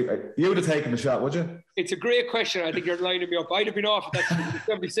 You would have taken the shot, would you? It's a great question. I think you're lining me up. I'd have been off at that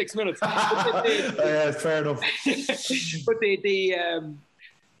 76 minutes. Yeah, fair enough. But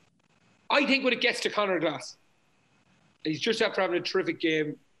I think when it gets to Conor Glass, he's just after having a terrific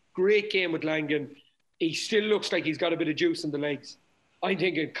game, great game with Langan. He still looks like he's got a bit of juice in the legs. I'm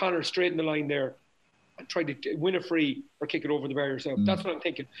thinking Conor straight in the line there and try to win a free or kick it over the bar yourself. That's what I'm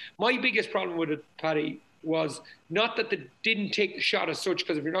thinking. My biggest problem with it, Paddy, was not that they didn't take the shot as such,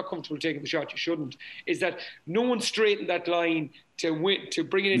 because if you're not comfortable taking the shot, you shouldn't, is that no one straightened that line to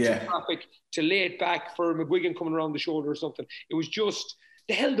bring it into traffic, to lay it back for McGuigan coming around the shoulder or something. It was just,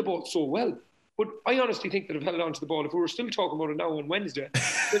 they held the ball so well. But I honestly think that I've held on to the ball. If we were still talking about it now on Wednesday,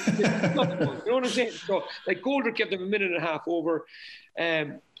 you know what I'm saying? So, like, Goldrick kept them a minute and a half over.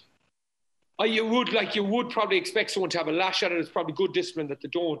 You would probably expect someone to have a lash at it. It's probably good discipline that they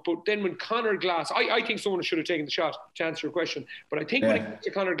don't. But then when Conor Glass, I think someone should have taken the shot to answer your question. But I think when it comes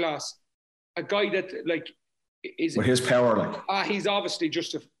to Conor Glass, a guy that like is with his power, like he's obviously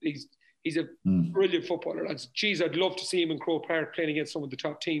just he's a brilliant footballer. Geez, I'd love to see him in Croke Park playing against some of the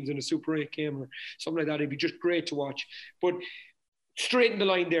top teams in a Super 8 game or something like that. It'd be just great to watch. But straighten the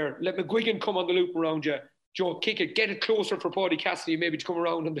line there. Let McGuigan come on the loop around you. Joe, kick it, get it closer for Paddy Cassidy maybe to come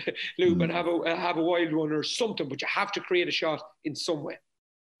around on the loop and have a wild one or something, but you have to create a shot in some way.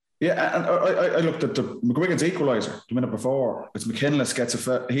 Yeah, and I looked at the McGuigan's equaliser the minute before. It's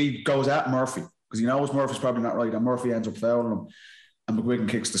McKinless he goes at Murphy because he knows Murphy's probably not right, and Murphy ends up fouling him, and McGuigan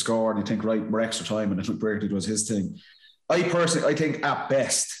kicks the score, and you think, right, we're extra time, and I think Brady does his thing. I think at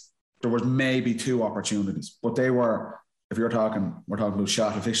best there was maybe 2 opportunities, but they were. If we're talking about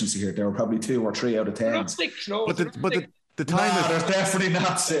shot efficiency here, there were probably 2 or 3 out of 10. Not 6, no. But the time is there's definitely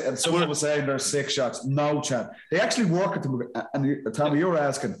not 6. And someone was saying there's 6 shots. No chance. They actually work at them. And Tommy, you were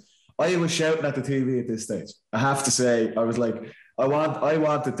asking. I was shouting at the TV at this stage. I have to say, I was like, I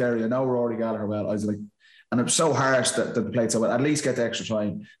wanted Derry. I know Rory Gallagher well. I was like, and it was so harsh that they played so well. At least get the extra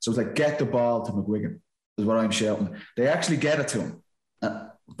time. So it's like, get the ball to McGuigan is what I'm shouting. They actually get it to him.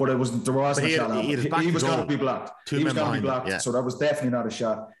 But there wasn't a shot. He was going to be blocked. He was going to be blocked. So that was definitely not a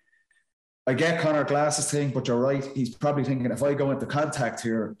shot. I get Conor Glass's thing, but you're right. He's probably thinking, if I go into contact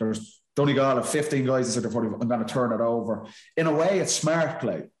here, there's Donegal of 15 guys instead of 40. I'm going to turn it over. In a way, it's smart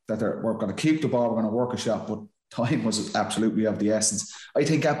play that we're going to keep the ball, we're going to work a shot, but time was absolutely of the essence. I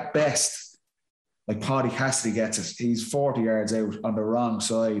think at best, like Paddy Cassidy gets it. He's 40 yards out on the wrong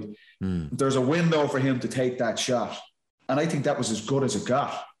side. There's a window for him to take that shot. And I think that was as good as it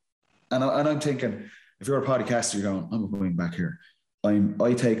got. And I'm thinking, if you're a Paddy Cassidy, you're going, I'm going back here.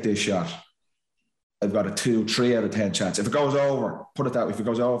 I take this shot. I've got a 2, 3 out of 10 chance. If it goes over, put it that way, if it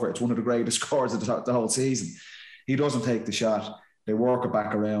goes over, it's one of the greatest scores of the whole season. He doesn't take the shot. They work it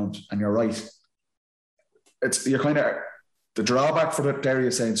back around. And you're right. You're kind of, the drawback for the Derry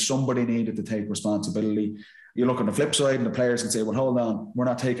is saying somebody needed to take responsibility. You look on the flip side and the players can say, well, hold on, we're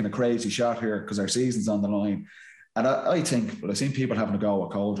not taking a crazy shot here because our season's on the line. And I think, I've seen people having a go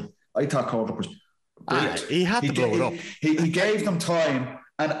at Coldrick. I thought Coldrick was brilliant. He had to blow it up. He gave them time,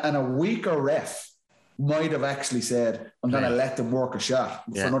 and a weaker ref might have actually said, I'm going to let them work a shot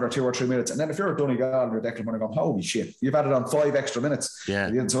for another 2 or 3 minutes. And then if you're a Donegal and you're Declan Moore, going, holy shit, you've added on 5 extra minutes. Yeah.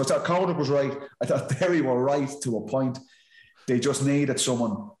 So I thought Coldrick was right. I thought Derry were right to a point. They just needed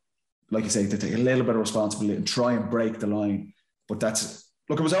someone, like you say, to take a little bit of responsibility and try and break the line. But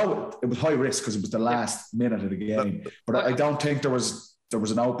look, it was high risk because it was the last minute of the game. But I don't think there was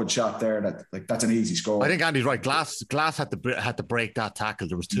an open shot there that's an easy score. I think Andy's right. Glass had to break that tackle.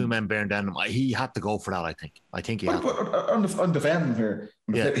 There was 2 men bearing down him. He had to go for that. I think he had. On defending here,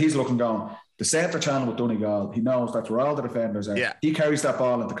 he's looking down the centre channel with Donegal. He knows that's where all the defenders are. Yeah. He carries that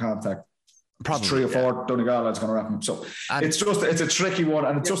ball into contact. Probably 3 or 4 Donegal lads going to wrap him. So it's a tricky one,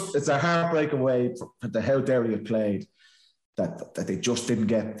 and it's a heartbreaking way for how Derry had played. That they just didn't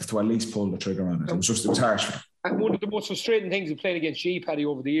get to at least pull the trigger on it. It was harsh for them. And one of the most frustrating things of playing against G, Paddy,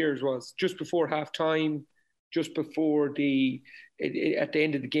 over the years was just before half time, just before at the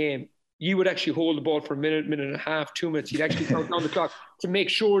end of the game, you would actually hold the ball for a minute and a half, 2 minutes. You'd actually count down the clock to make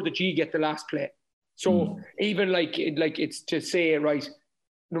sure that G get the last play. So even like it's to say, right,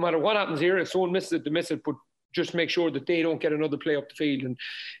 no matter what happens here, if someone misses it, they miss it, but just make sure that they don't get another play up the field. And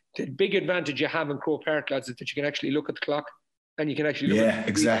the big advantage you have in Croke Park, lads, is that you can actually look at the clock. And you can actually look at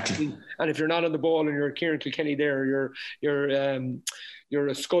exactly. And if you're not on the ball and you're a Kieran Kilkenny there, you're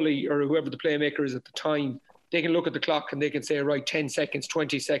a Scully or whoever the playmaker is at the time, they can look at the clock and they can say, right, 10 seconds,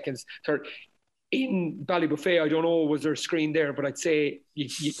 20 seconds, 30. In Ballybuffet, I don't know, was there a screen there, but I'd say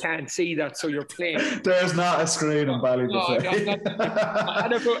you can't see that, so you're playing. There's not a screen in Ballybuffet.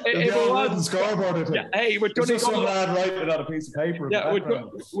 And if it was scoreboard, with Donegal, just some lad writing on a piece of paper.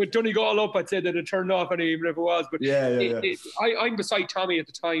 With Donegal up, I'd say that it turned off, and even if it was. But I'm beside Tommy at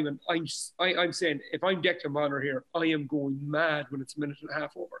the time, and I'm saying, if I'm Declan Bonner here, I am going mad when it's a minute and a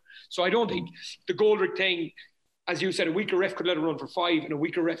half over. So I don't think the Goldrick thing, as you said, a weaker ref could let it run for 5, and a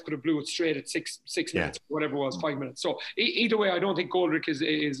weaker ref could have blew it straight at 6 minutes, whatever it was, 5 minutes. So either way, I don't think Goldrick is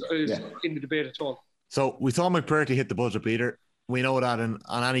in the debate at all. So we saw McPherty hit the buzzer beater. We know that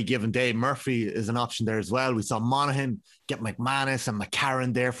on any given day, Murphy is an option there as well. We saw Monaghan get McManus and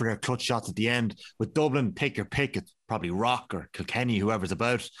McCarron there for their clutch shots at the end. With Dublin, take your pick. It's probably Rock or Kilkenny, whoever's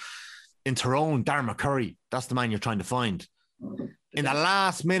about. In Tyrone, Darren McCurry, that's the man you're trying to find. In the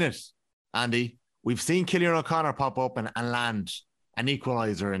last minute, Andy, we've seen Cillian O'Connor pop up and land an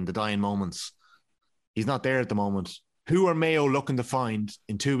equaliser in the dying moments. He's not there at the moment. Who are Mayo looking to find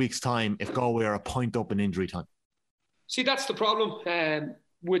in 2 weeks' time if Galway are a point up in injury time? See, that's the problem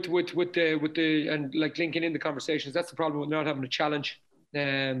with the and like linking in the conversations. That's the problem with not having a challenge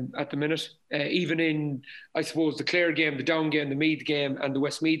at the minute. Even in, I suppose, the Clare game, the Down game, the Meath game, and the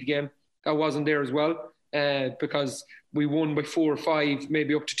Westmeath game, that wasn't there as well because we won by 4 or 5,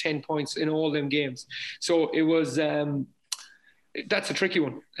 maybe up to 10 points in all them games. So it was. That's a tricky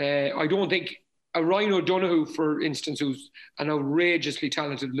one. I don't think. A Ryan O'Donoghue, for instance, who's an outrageously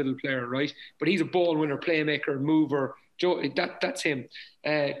talented little player, right? But he's a ball winner, playmaker, mover. That's him.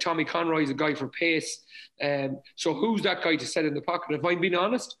 Tommy Conroy's a guy for pace. So who's that guy to set in the pocket? If I'm being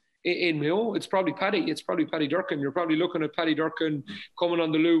honest, in Mayo, it's probably Paddy. It's probably Paddy Durcan. You're probably looking at Paddy Durcan coming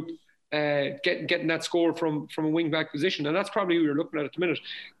on the loop, getting that score from a wing-back position. And that's probably who you're looking at the minute.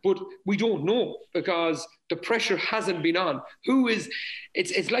 But we don't know because the pressure hasn't been on.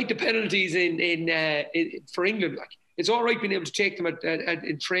 It's like the penalties for England. Like, it's all right being able to take them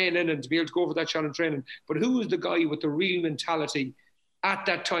in training and to be able to go for that shot in training. But who is the guy with the real mentality at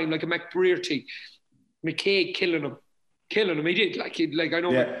that time, like a McBrearty, McKay killing him? He did. Like I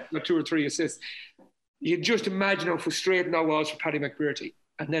know got 2 or 3 assists. You just imagine how frustrating that was for Paddy McBrearty.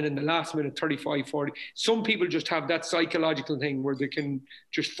 And then in the last minute, 35, 40, some people just have that psychological thing where they can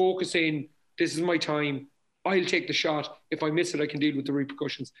just focus in, this is my time, I'll take the shot. If I miss it, I can deal with the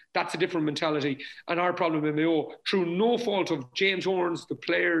repercussions. That's a different mentality. And our problem in Mayo, through no fault of James Horns, the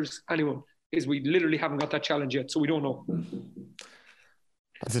players, anyone, is we literally haven't got that challenge yet. So we don't know.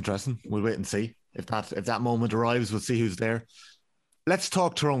 That's interesting. We'll wait and see. If that moment arrives, we'll see who's there. Let's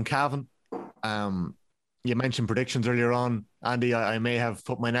talk Tyrone Cavan. You mentioned predictions earlier on. Andy, I may have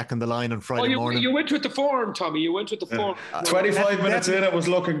put my neck on the line on Friday morning. You went with the form, Tommy. You went with the form. 25 minutes in, it was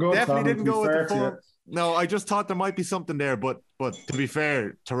looking good. Definitely Tommy, didn't go with the form. No, I just thought there might be something there. But to be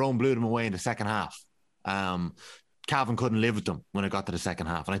fair, Tyrone blew them away in the second half. Cavan couldn't live with them when it got to the second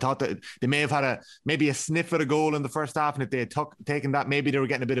half. And I thought that they may have had maybe a sniff at a goal in the first half. And if they had taken that, maybe they were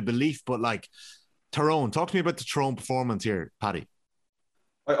getting a bit of belief. But like, Tyrone, talk to me about the Tyrone performance here, Paddy.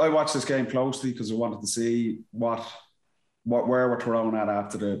 I watched this game closely because I wanted to see where were Tyrone at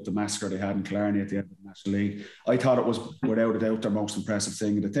after the massacre they had in Killarney at the end of the National League. I thought it was without a doubt their most impressive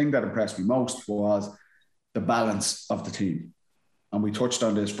thing. And the thing that impressed me most was the balance of the team. And we touched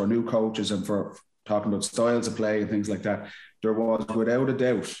on this for new coaches and for talking about styles of play and things like that. There was without a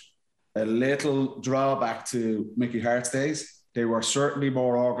doubt a little drawback to Mickey Hart's days. They were certainly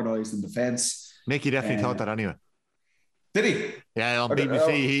more organised in defence. Mickey definitely thought that anyway. Did he? Yeah, on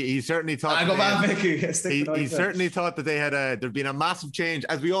BBC, he certainly thought. I go back, Mickey. He certainly thought that they had there'd been a massive change,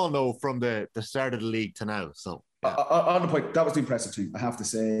 as we all know, from the start of the league to now. So yeah. On the point, that was the impressive thing. I have to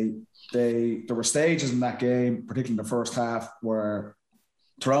say, there were stages in that game, particularly in the first half, where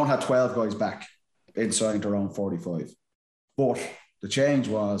Tyrone had 12 guys back inside their own 45. But the change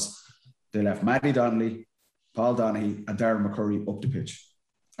was they left Matty Donnelly, Paul Donaghy, and Darren McCurry up the pitch.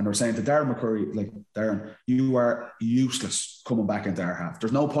 And they're saying to Darren McCurry, like, Darren, you are useless coming back into our half.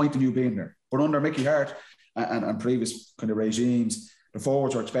 There's no point in you being there. But under Mickey Hart and previous kind of regimes, the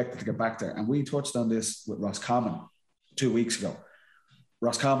forwards were expected to get back there. And we touched on this with Roscommon 2 weeks ago.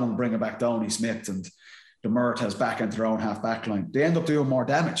 Roscommon bringing back Downey Smith and the Murtagh back into their own half back line. They end up doing more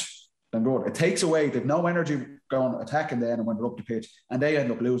damage than good. It takes away, they've no energy going attacking then and when they're up the pitch. And they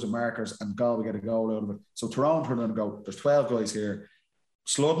end up losing markers and Galway get a goal out of it. So Tyrone turned and go, there's 12 guys here.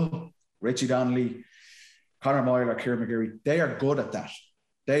 Sludden, Richie Donnelly, Conor Moyle, Kieran McGeary, they are good at that.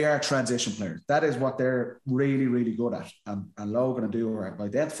 They are transition players. That is what they're really, really good at. And Logan and Dewar have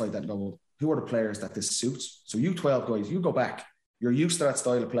identified that and go, well, who are the players that this suits? So you 12 guys, you go back. You're used to that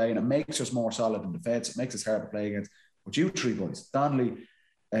style of play and it makes us more solid in defence. It makes us hard to play against. But you 3 guys, Donnelly,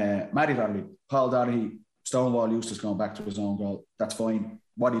 Matty Donnelly, Paul Donaghy, Stonewall Eustace going back to his own goal, that's fine.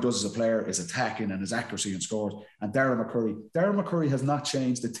 What he does as a player is attacking and his accuracy and scores. And Darren McCurry has not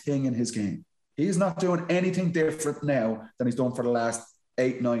changed a thing in his game. He's not doing anything different now than he's done for the last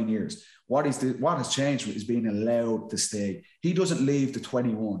 8-9 years. What has changed is being allowed to stay. He doesn't leave the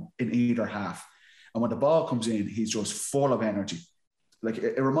 21 in either half. And when the ball comes in, he's just full of energy. Like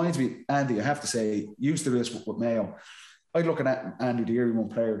it reminds me, Andy, I have to say, used to this with Mayo. I'm looking at Andy the year, one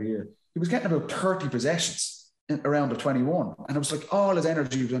player of the year. He was getting about 30 possessions around the 21. And it was like all his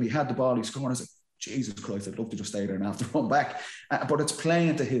energy when he had the ball, he's scoring. I was like, Jesus Christ, I'd love to just stay there and have to run back. But it's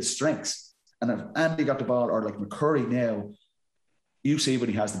playing to his strengths. And if Andy got the ball, or like McCurry now, you see when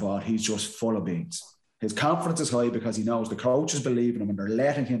he has the ball, he's just full of beans. His confidence is high because he knows the coaches believe in him and they're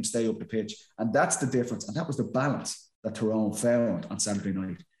letting him stay up the pitch. And that's the difference. And that was the balance that Tyrone found on Saturday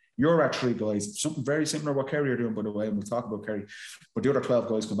night. You're at 3 guys, something very similar to what Kerry are doing, by the way, and we'll talk about Kerry. But the other 12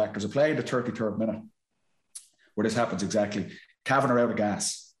 guys come back. There's a play in the 33rd minute where this happens exactly. Cavan are out of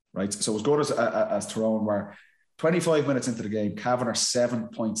gas, right? So as good as Tyrone were, 25 minutes into the game, Cavan are 7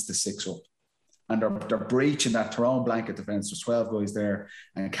 points to 6 up. And they're breaching that Tyrone blanket defence. There's 12 guys there,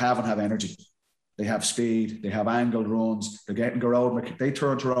 and Cavan have energy. They have speed. They have angled runs. They're getting Garrod. They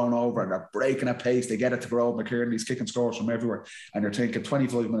turn Tyrone over and they're breaking at pace. They get it to Garrod McKiernan. He's kicking scores from everywhere. And they're thinking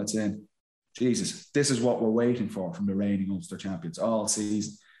 25 minutes in, Jesus, this is what we're waiting for from the reigning Ulster champions all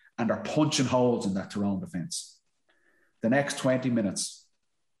season. And they're punching holes in that Tyrone defence. The next 20 minutes,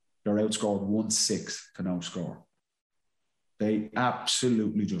 they're outscored 1-6 to no score. They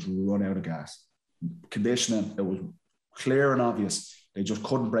absolutely just run out of gas. Conditioning, it was clear and obvious. They just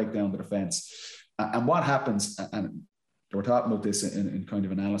couldn't break down the defence. And what happens, and they were talking about this in kind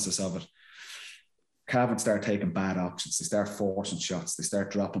of analysis of it, Cavan start taking bad options. They start forcing shots. They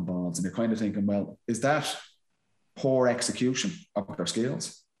start dropping balls. And you're kind of thinking, well, is that poor execution of their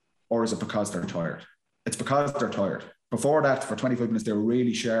skills? Or is it because they're tired? It's because they're tired. Before that, for 25 minutes, they were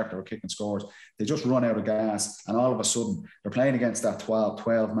really sharp. They were kicking scores. They just run out of gas. And all of a sudden, they're playing against that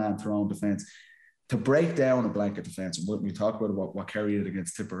 12-man Tyrone defence. To break down a blanket defence, and we'll talk about what Kerry did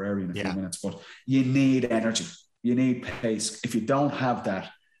against Tipperary in a few minutes, but you need energy. You need pace. If you don't have that,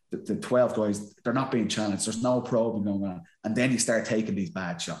 the 12 guys, they're not being challenged. There's no probing going on. And then you start taking these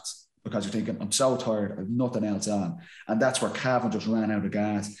bad shots because you're thinking, I'm so tired, I have nothing else on. And that's where Cavan just ran out of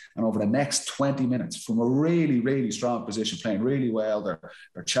gas. And over the next 20 minutes, from a really, really strong position, playing really well,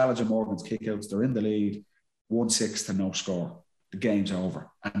 they're challenging Morgan's kickouts, they're in the lead, 1-6 to no score. The game's over.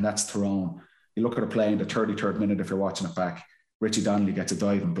 And that's Tyrone. You look at a play in the 33rd minute if you're watching it back. Richie Donnelly gets a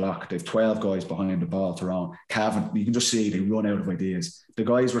diving block. They've 12 guys behind the ball, Tyrone. Cavan, you can just see they run out of ideas. The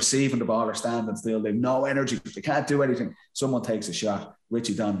guys receiving the ball are standing still. They've no energy. They can't do anything. Someone takes a shot.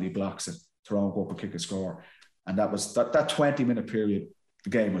 Richie Donnelly blocks it. Tyrone go up and kick a score. And that was that 20-minute period, the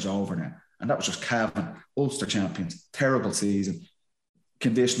game was over now. And that was just Cavan, Ulster champions, terrible season.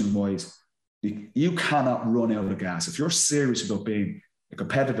 Conditioning-wise, you cannot run out of gas. If you're serious about being a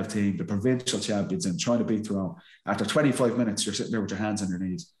competitive team, the provincial champions, and trying to beat Tyrone, after 25 minutes, you're sitting there with your hands on your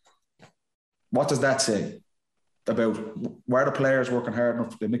knees. What does that say about where the players working hard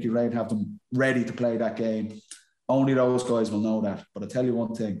enough? Did Mickey Rain have them ready to play that game? Only those guys will know that. But I'll tell you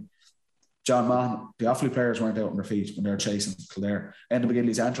one thing, John Mahon, the Offaly players weren't out on their feet when they were chasing Kildare. And the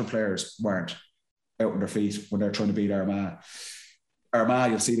McGinley's Antrim players weren't out on their feet when they're trying to beat Armagh. Armagh,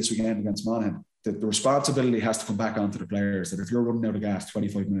 you'll see this weekend against Monaghan. The responsibility has to come back onto the players, that if you're running out of gas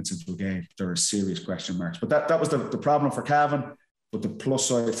 25 minutes into a game, there are serious question marks. But that was the problem for Cavan, but the plus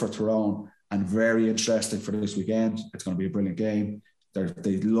side for Tyrone, and very interesting for this weekend. It's going to be a brilliant game.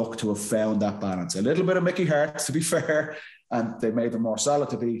 They look to have found that balance. A little bit of Mickey Hart, to be fair, and they made them more solid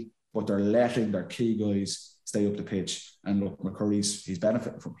to beat, but they're letting their key guys stay up the pitch. And look, McCurry's, he's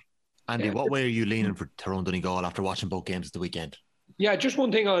benefiting from it. Andy, what way are you leaning for Tyrone Donegal after watching both games at the weekend? Yeah, just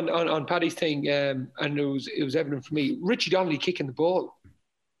one thing on Paddy's thing, and it was evident for me. Richie Donnelly kicking the ball.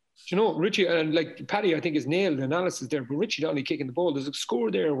 Do you know, Richie, and like Paddy, I think has nailed the analysis there, but Richie Donnelly kicking the ball. There's a score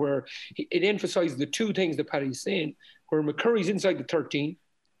there where it emphasises the two things that Paddy's saying, where McCurry's inside the 13,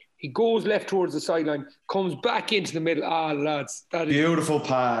 he goes left towards the sideline, comes back into the middle. Lads, that is beautiful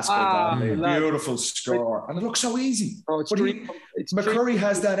pass by Donnelly, beautiful score, and it looks so easy. Oh, McCurry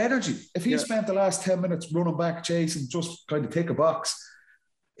has that energy. If he spent the last 10 minutes running back, chasing, just kind of tick a box,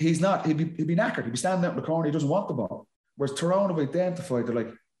 he's not. He'd be knackered. He'd be standing out in the corner. He doesn't want the ball. Whereas Tyrone have identified, they're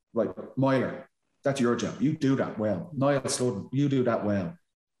like, right, Myler, that's your job. You do that well. Niall Sludden, you do that well.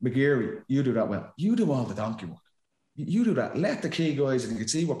 McGeary, you do that well. You do all the donkey work. You do that. Let the key guys, and you can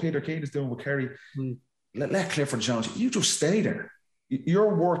see what Peter Keane is doing with Kerry. Let Clifford Jones. You just stay there.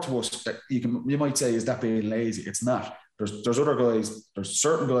 Your word to us, you might say, is that being lazy? It's not. There's other guys. There's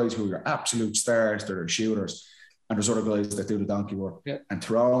certain guys who are absolute stars. They're shooters, and there's other guys that do the donkey work. Yeah. And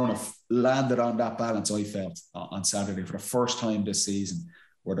Tyrone have landed on that balance. I felt on Saturday for the first time this season,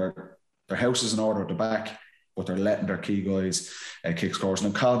 where their house is in order at the back, but they're letting their key guys kick scores.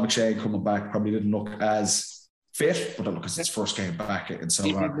 And Colin McShane coming back probably didn't look as fit, but look, it's his first game back and so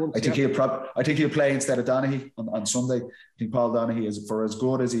on. I think he'll play instead of Donaghy on Sunday. I think Paul Donaghy is, for as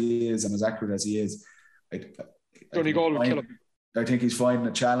good as he is and as accurate as he is, I think he's finding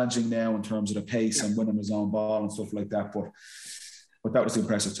it challenging now in terms of the pace and winning his own ball and stuff like that. But that was the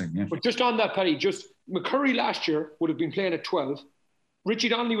impressive thing. Yeah. But just on that, Paddy, just McCurry last year would have been playing at 12. Richie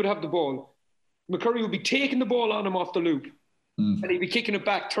Donnelly would have the ball. McCurry would be taking the ball on him off the loop, and he'd be kicking it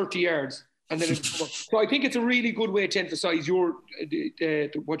back 30 yards. And then so I think it's a really good way to emphasise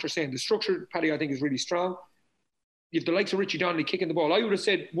what you're saying. The structure, Paddy, I think is really strong. you have the likes of Richie Donnelly kicking the ball. I would have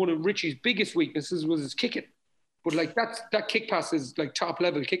said one of Richie's biggest weaknesses was his kicking. But like that kick pass is like top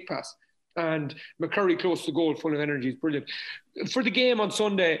level kick pass. And McCurry close to goal, full of energy, is brilliant. For the game on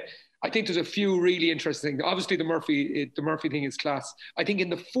Sunday, I think there's a few really interesting things. Obviously, the Murphy thing is class. I think in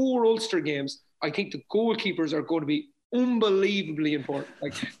the 4 Ulster games, I think the goalkeepers are going to be unbelievably important.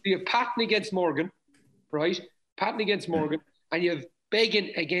 Like you have Patton against Morgan, right? Patton against Morgan, and you have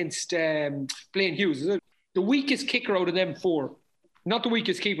Began against Blaine Hughes. The weakest kicker out of them 4, not the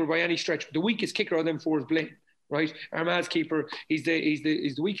weakest keeper by any stretch, but the weakest kicker out of them 4 is Blaine. Right, Armagh's keeper, he's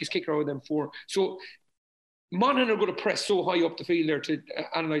the weakest kicker out of them 4. So Monaghan are going to press so high up the field there to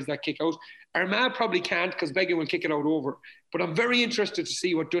analyse that kick out. Armagh probably can't because Began will kick it out over. But I'm very interested to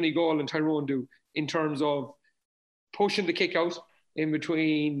see what Donegal and Tyrone do in terms of pushing the kick out in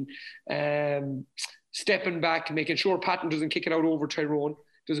between, stepping back, making sure Patton doesn't kick it out over Tyrone.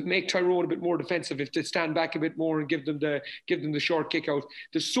 Does it make Tyrone a bit more defensive if they stand back a bit more and give them the short kick out?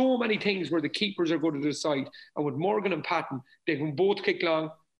 There's so many things where the keepers are going to decide. And with Morgan and Patton, they can both kick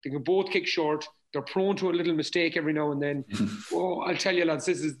long, they can both kick short. They're prone to a little mistake every now and then. Oh, I'll tell you, lads,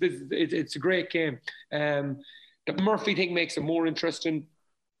 it's a great game. The Murphy thing makes it more interesting.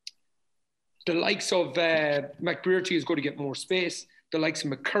 The likes of McBrearty is going to get more space. The likes of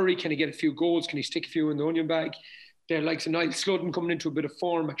McCurry, can he get a few goals? Can he stick a few in the onion bag? They're like Niall Sludden coming into a bit of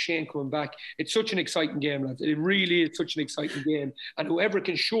form, McShane coming back. It's such an exciting game, lads. It really is such an exciting game. And whoever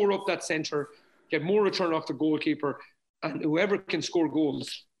can shore up that centre, get more return off the goalkeeper, and whoever can score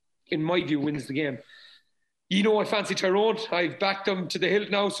goals, in my view, wins the game. You know, I fancy Tyrone. I've backed them to the hilt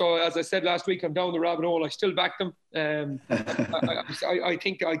now. So as I said last week, I'm down the rabbit hole. I still back them. I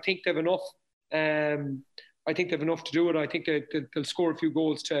think they've enough. I think they've enough to do it. I think they'll score a few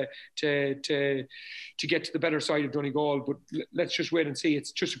goals to get to the better side of Donegal. But let's just wait and see.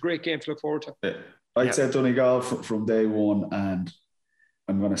 It's just a great game to look forward to. I'd said Donegal from day one, and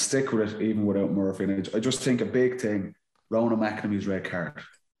I'm going to stick with it even without Murphy. And I just think a big thing, Ronan McNamee's red card,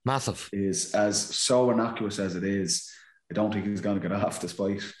 massive, is as so innocuous as it is. I don't think he's going to get off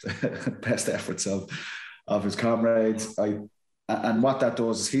despite the best efforts of his comrades. And what that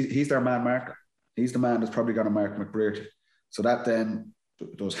does is he's their man marker. He's the man that's probably going to mark McBrearty. So that then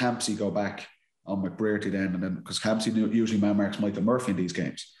does Hampsey go back on McBrearty then, and then because Hampsey usually man marks Michael Murphy in these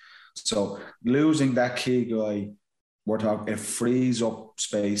games. So losing that key guy, we're talking, it frees up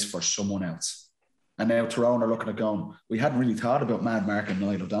space for someone else. And now Tyrone are looking at going, we hadn't really thought about man marking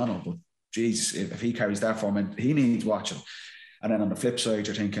Niall O'Donnell, but geez, if he carries that form, he needs watching. And then on the flip side,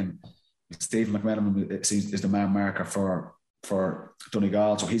 you're thinking Stephen McMenamin is the man marker for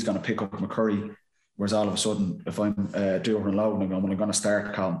Donegal, so he's going to pick up McCurry. Whereas all of a sudden, if I'm doing alone, I'm going to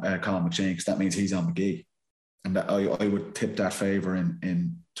start Colin McShane because that means he's on McGee. And that I would tip that favour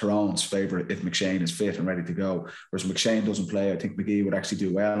in Tyrone's favour if McShane is fit and ready to go. Whereas McShane doesn't play, I think McGee would actually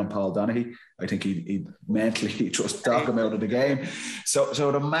do well on Paul Donaghy. I think he'd mentally just dog him out of the game. So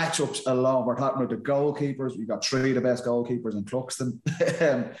the matchups alone, we're talking about the goalkeepers. We've got 3 of the best goalkeepers in Cluxton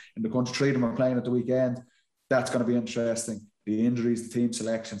in the country. 3 of them are playing at the weekend. That's going to be interesting. The injuries, the team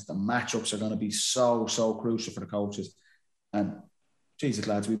selections, the matchups are going to be so crucial for the coaches. And Jesus,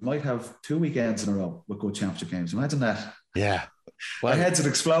 lads, we might have 2 weekends in a row with good championship games. Imagine that. Yeah. Well, our heads would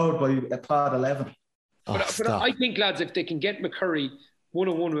explode by pod 11. But I think, lads, if they can get McCurry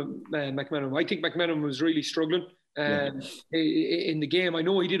one-on-one with McMenamin, I think McMenamin was really struggling in the game. I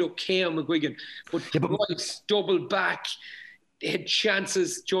know he did okay on McGuigan, but twice, double back, they had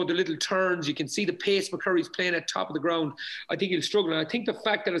chances, Joe, the little turns. You can see the pace McCurry's playing at top of the ground. I think he'll struggle. And I think the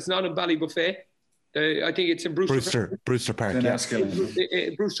fact that it's not in Ballybuffet, I think it's in Brewster Park. Yeah.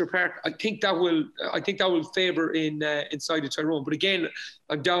 Brewster Park. I think that will favour inside of Tyrone. But again,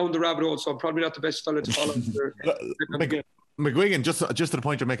 I'm down the rabbit hole, so I'm probably not the best fella to follow. McGuigan, just to the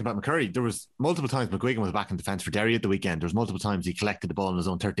point you're making about McCurry, there was multiple times McGuigan was back in defence for Derry at the weekend. There was multiple times he collected the ball in his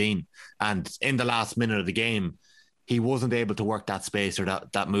own 13, and in the last minute of the game, he wasn't able to work that space or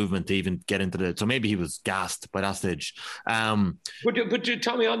that movement to even get into the. So maybe he was gassed by that stage. But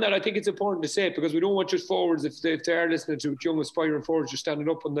Tommy, on that, I think it's important to say it because we don't want just forwards, if they are listening to young aspiring forwards just standing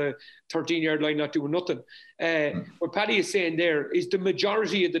up on the 13-yard line not doing nothing. What Paddy is saying there is the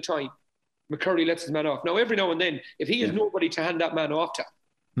majority of the time McCurry lets his man off. Now, every now and then, if he has nobody to hand that man off to,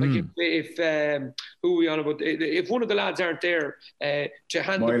 like if who are we on about? If one of the lads aren't there to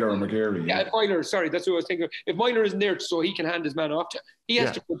hand Myler or McGarry, Myler. Sorry, that's what I was thinking. If Myler isn't there, so he can hand his man off to, he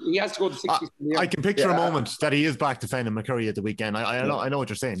has to go to 60s. I can picture a moment that he is back defending McCurry at the weekend. I know what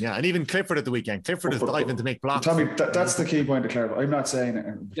you're saying. Yeah, and even Clifford at the weekend. Clifford is diving to make blocks. Tommy, that's the key point to clarify. I'm not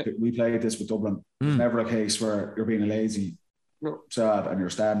saying we played this with Dublin. It's never a case where you're being lazy sad, and you're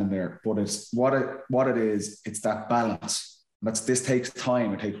standing there. But it's what it is. It's that balance. This takes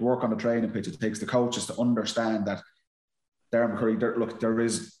time. It takes work on the training pitch. It takes the coaches to understand that. Darren McCurry, there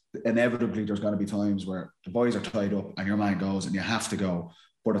is inevitably there's going to be times where the boys are tied up and your man goes and you have to go.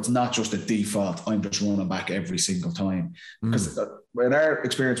 But it's not just a default. I'm just running back every single time. Because in our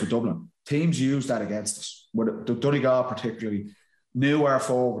experience with Dublin, teams use that against us. The Donegal particularly knew our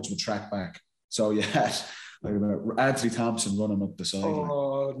forwards would track back. So you had Anthony Thompson running up the sideline.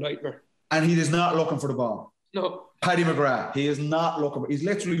 Oh, nightmare. And he is not looking for the ball. No. Paddy McGrath, he is not looking. He's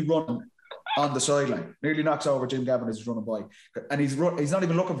literally running on the sideline. Nearly knocks over Jim Gavin as he's running by. And he's not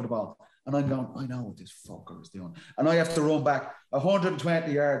even looking for the ball. And I'm going, I know what this fucker is doing. And I have to run back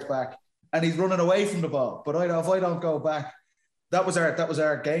 120 yards back. And he's running away from the ball. But if I don't go back, that was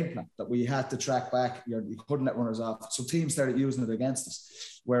our game plan, that we had to track back. You couldn't let runners off. So teams started using it against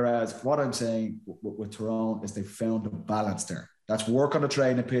us. Whereas what I'm saying with Tyrone is they found a balance there. That's work on the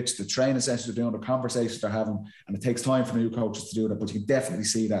training pitch, the training sessions they're doing, the conversations they're having, and it takes time for new coaches to do that. But you can definitely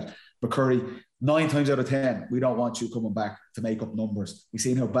see that. McCurry, 9 times out of 10, we don't want you coming back to make up numbers. We've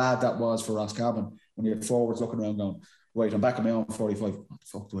seen how bad that was for Roscommon when you had forwards looking around going, right, I'm back on my own 45. What the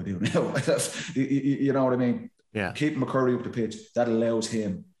fuck do I do now? You know what I mean? Yeah. Keep McCurry up the pitch. That allows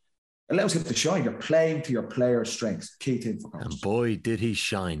him to shine. You're playing to your players' strengths. Key thing for coaches. And boy, did he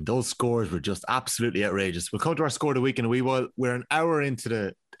shine. Those scores were just absolutely outrageous. We'll come to our score of the week in a wee while. We're an hour into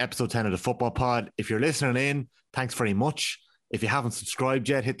the episode 10 of the Football Pod. If you're listening in, thanks very much. If you haven't subscribed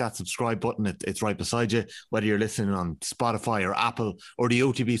yet, hit that subscribe button. It's right beside you, whether you're listening on Spotify or Apple or the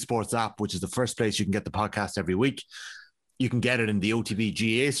OTB Sports app, which is the first place you can get the podcast every week. You can get it in the OTB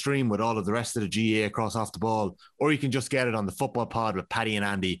GA stream with all of the rest of the GA across Off the Ball, or you can just get it on the Football Pod with Paddy and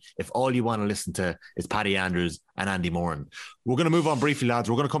Andy if all you want to listen to is Paddy Andrews and Andy Moran. We're going to move on briefly, lads.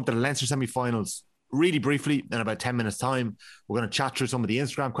 We're going to come to the Leinster semi-finals really briefly in about 10 minutes' time. We're going to chat through some of the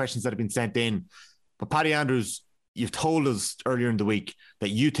Instagram questions that have been sent in. But Paddy Andrews, you've told us earlier in the week that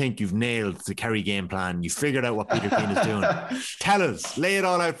you think you've nailed the Kerry game plan. You figured out what Peter Keane is doing. Tell us, lay it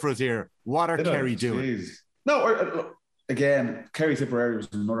all out for us here. What are Kerry doing? Geez. No, again, Kerry Tipperary was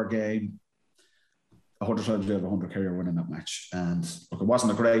another game. 100 times out of 100, Kerry are winning that match. And look, it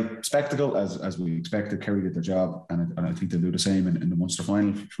wasn't a great spectacle as we expected. Kerry did their job, and I think they'll do the same in the Munster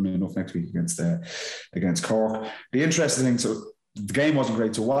final, funnily enough, next week against Cork. The interesting thing, so the game wasn't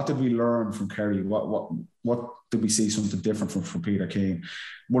great. So what did we learn from Kerry? What did we see something different from Peter Keane?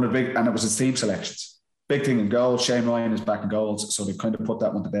 And it was his team selections. Big thing in goals. Shane Ryan is back in goals, so they've kind of put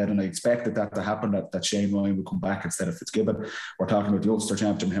that one to bed. And I expected that to happen, that Shane Ryan would come back instead of Fitzgibbon. We're talking about the Ulster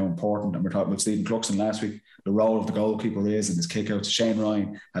champion, how important, and we're talking about Stephen Cluxon last week. The role of the goalkeeper is in his kickouts. Shane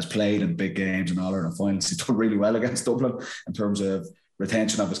Ryan has played in big games and All Ireland finals. He's done really well against Dublin in terms of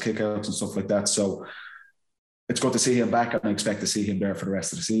retention of his kickouts and stuff like that. So it's good to see him back, and I expect to see him there for the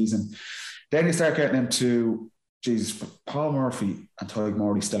rest of the season. Then you start getting into, Paul Murphy and Tyg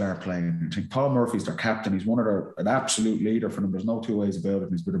Morley still are playing. I think Paul Murphy's their captain. He's an absolute leader for them. There's no two ways about it.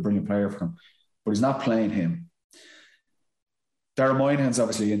 And he's been a brilliant player for them, but he's not playing him. Darragh Moynihan's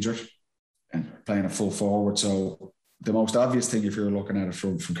obviously injured and playing a full forward. So the most obvious thing, if you're looking at it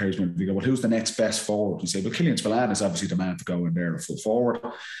from Kerry's point of view, well, who's the next best forward? You say, well, Killian Spillane is obviously the man to go in there, a full forward,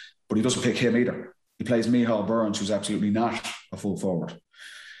 but he doesn't pick him either. He plays Micheál Burns, who's absolutely not a full forward.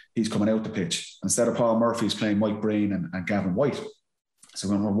 He's coming out the pitch. Instead of Paul Murphy, he's playing Mike Breen and Gavin White. So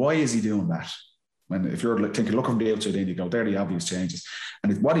why is he doing that? When if you're thinking, look from the outside in, you go, there are the obvious changes.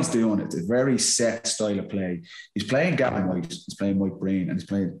 And what he's doing, it's a very set style of play. He's playing Gavin White, he's playing Mike Breen, and he's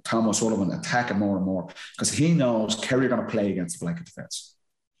playing Thomas Sullivan, attacking more and more, because he knows Kerry are going to play against the blanket defence.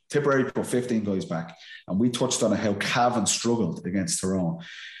 Tipperary put 15 guys back, and we touched on how Cavan struggled against Tyrone.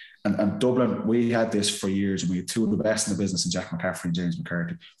 And Dublin, we had this for years, and we had two of the best in the business in Jack McCaffrey and James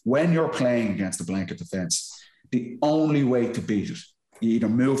McCarthy. When you're playing against a blanket defence, the only way to beat it, you either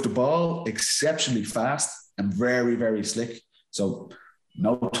move the ball exceptionally fast and very, very slick. So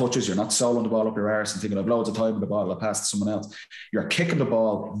no touches, you're not soloing the ball up your arse and thinking, I've loads of time with the ball, I'll pass to someone else. You're kicking the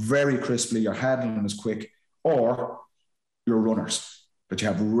ball very crisply, your handling is quick, or you're runners. But you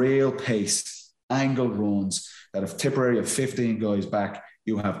have real pace, angled runs, that if Tipperary have 15 guys back,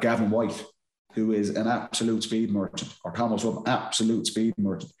 you have Gavin White, who is an absolute speed merchant, or Thomas Wood, absolute speed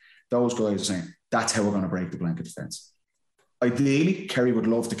merchant. Those guys are saying, that's how we're going to break the blanket defence. Ideally, Kerry would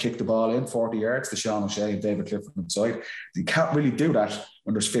love to kick the ball in 40 yards to Sean O'Shea and David Clifford inside. You can't really do that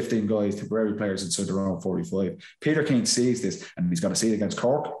when there's 15 guys, Tipperary players inside their own 45. Peter Keane sees this, and he's going to see it against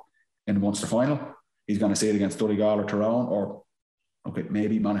Cork in the Munster final. He's going to see it against Donegal or Tyrone, or Okay,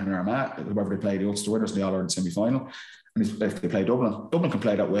 maybe Monaghan or Armagh, whoever they play, the Ulster winners in the All-Ireland semi-final. And if they play Dublin, Dublin can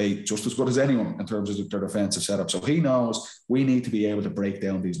play that way just as good as anyone in terms of their defensive setup. So he knows we need to be able to break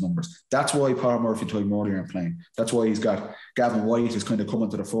down these numbers. That's why Paul Murphy and Tadhg Morley aren't playing. That's why he's got Gavin White is kind of coming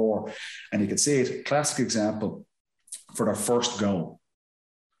to the fore. And you can see it, classic example for their first goal.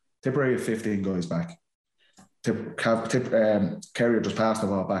 Tipperary have 15 guys back. Kerry just passed the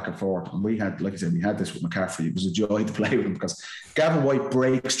ball back and forth. And we had, like I said, we had this with McCaffrey. It was a joy to play with him because Gavin White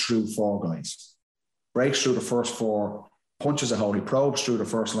breaks through 4 guys. Breaks through the first 4, punches a hole, he probes through the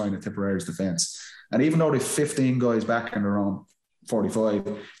first line of Tipperary's defence. And even though they've 15 guys back in their own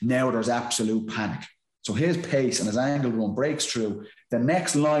 45, now there's absolute panic. So his pace and his angle run breaks through. The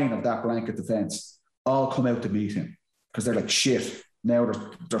next line of that blanket defence all come out to meet him because they're like, shit, now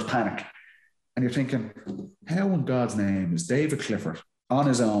there's panic. And you're thinking, how in God's name is David Clifford on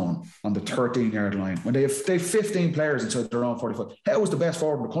his own on the 13-yard line when they have 15 players inside their own 45? How is the best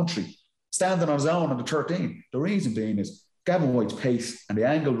forward in the country standing on his own on the 13? The reason being is Gavin White's pace and the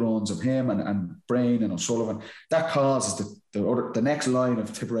angle runs of him and Brain and O'Sullivan, that causes the next line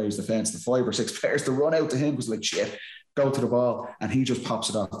of Tipperary's defence, the 5 or 6 players, to run out to him because like, shit, go to the ball, and he just pops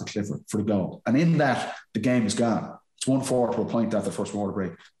it off to Clifford for the goal. And in that, the game is gone. It's 1-4 to a point after the first water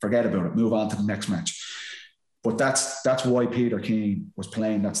break. Forget about it. Move on to the next match. But that's why Peter Keane was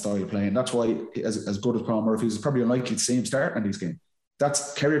playing that style of play. And that's why, as good as Paul Murphy is, it's probably unlikely to see him start in these games.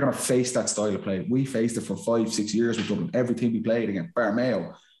 Kerry are going to face that style of play. We faced it for 5-6 years with Dublin. Every team we played against, bar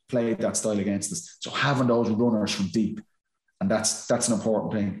Mayo, played that style against us. So having those runners from deep, and that's an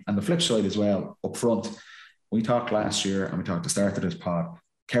important thing. And the flip side as well, up front, we talked last year and we talked at the start of this pod,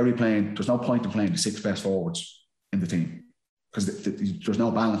 Kerry playing, there's no point in playing the 6 best forwards in the team because there's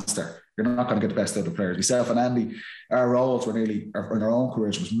no balance there. You're not going to get the best out of the players. Myself and Andy, our roles were nearly, in our own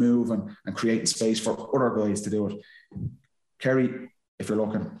careers, was moving and creating space for other guys to do it. Kerry, if you're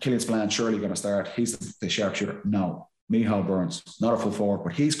looking, Killian Spillane surely going to start. He's the sharpshooter. No. Micheál Burns, not a full forward,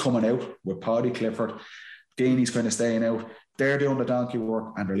 but he's coming out with Paddy Clifford. Deeney's kind of staying out. They're doing the donkey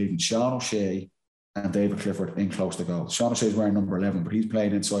work and they're leaving Sean O'Shea and David Clifford in close to goal. Sean O'Shea's wearing number 11, but he's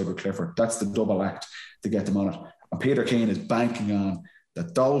playing inside with Clifford. That's the double act to get them on it. And Peter Keane is banking on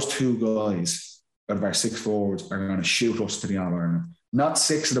that those 2 guys out of our 6 forwards are going to shoot us to the All-Ireland. Not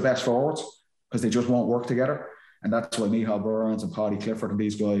 6 of the best forwards because they just won't work together. And that's why Micheál Burns and Paddy Clifford and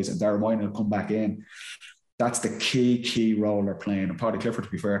these guys and Darragh Moynihan will come back in. That's the key role they're playing. And Paddy Clifford, to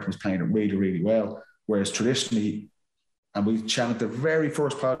be fair, was playing it really, really well. Whereas traditionally, and we challenged the very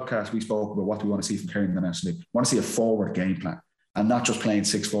first podcast, we spoke about what we want to see from Kerry in the National League. We want to see a forward game plan and not just playing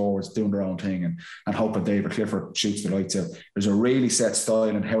 6 forwards, doing their own thing and hoping David Clifford shoots the lights out. There's a really set style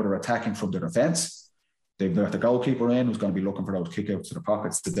in how they're attacking from the defence. They've got the goalkeeper in who's going to be looking for those kickouts to the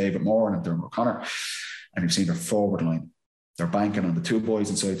pockets to David Moore and Dermot O'Connor. And you've seen their forward line. They're banking on the 2 boys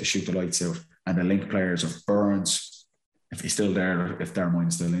inside to shoot the lights out and the link players of Burns, if he's still there, if Darragh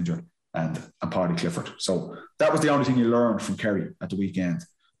Moynihan's still injured, and Paddy Clifford. So that was the only thing you learned from Kerry at the weekend.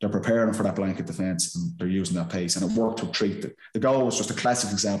 They're preparing for that blanket defence and they're using that pace, and it worked to treat it. The goal was just a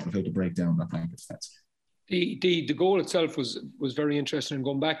classic example of how to break down that blanket defence. The goal itself was very interesting, and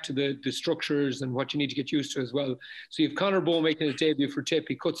going back to the structures and what you need to get used to as well. So you have Conor Bowe making his debut for Tip.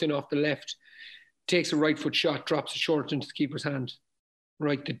 He cuts in off the left, takes a right foot shot, drops it short into the keeper's hand.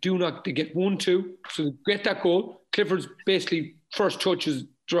 Right, they get 1-2, so they get that goal. Clifford's basically first touch is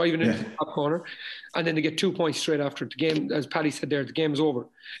driving into the top corner, and then they get 2 points straight after the game. As Paddy said there, the game's over.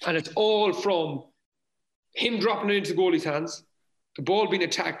 And it's all from him dropping it into the goalie's hands, the ball being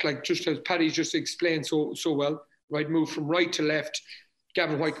attacked, like just as Paddy's just explained so well, right, move from right to left.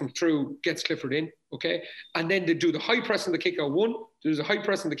 Gavin White comes through, gets Clifford in, okay? And then they do the high press on the kick out 1, there's a high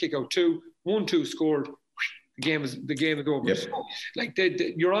press on the kick out 2, 1-2 scored. The game is over. Yep. So, like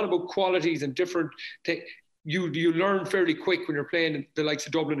you're on about qualities and different things. You learn fairly quick when you're playing the likes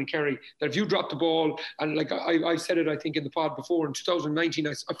of Dublin and Kerry that if you drop the ball, and like I said it, I think in the pod before, in 2019,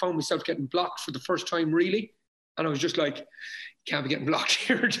 I found myself getting blocked for the first time really, and I was just like, can't be getting blocked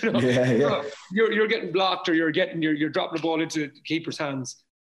here. You know? Yeah. You're getting blocked, or you're dropping the ball into the keeper's hands.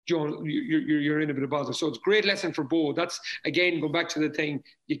 You're in a bit of bother. So it's a great lesson for Bowe. That's again going back to the thing,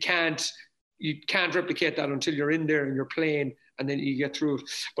 you can't replicate that until you're in there and you're playing, and then you get through it.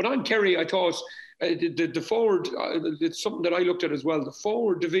 But on Kerry, I thought the forward, it's something that I looked at as well. The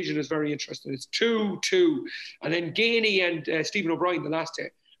forward division is very interesting. It's 2-2. And then Gainey and Stephen O'Brien the last day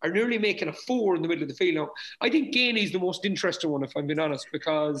are nearly making a 4 in the middle of the field. Now, I think Gainey's the most interesting one, if I'm being honest,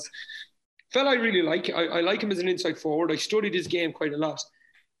 because fella I really like. I like him as an inside forward. I studied his game quite a lot.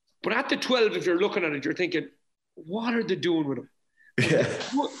 But at the 12, if you're looking at it, you're thinking, what are they doing with him? Yeah.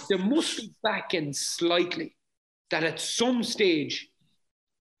 They must be backing slightly that at some stage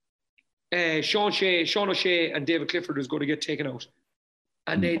Sean O'Shea and David Clifford is going to get taken out.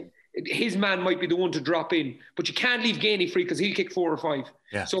 And then his man might be the one to drop in. But you can't leave Gainey free because he'll kick 4 or 5.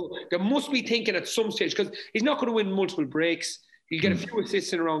 Yeah. So there must be thinking at some stage, because he's not going to win multiple breaks. He'll get a few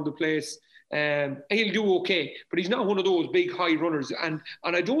assists in around the place. He'll do okay, but he's not one of those big high runners. And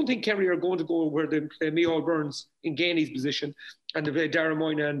I don't think Kerry are going to go where they play Micheál Burns in Gainey's position and they play Darren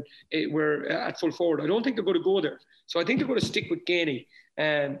Moynihan were at full forward. I don't think they're going to go there. So I think they're going to stick with Gainey,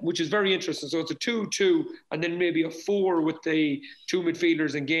 which is very interesting. So it's a 2-2 and then maybe a 4 with the 2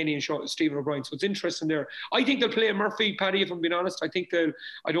 midfielders and Gainey and Stephen O'Brien. So it's interesting there. I think they'll play Murphy, Paddy, if I'm being honest. I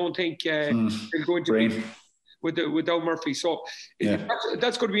don't think they're going to be without Murphy. So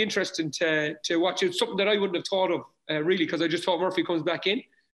that's going to be interesting to watch. It's something that I wouldn't have thought of really, because I just thought Murphy comes back in.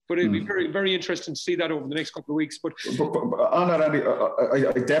 But it'd be very, very interesting to see that over the next couple of weeks. But on that, Andy,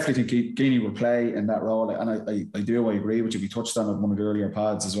 I definitely think Gainey will play in that role. And I do agree with you. We touched on it in one of the earlier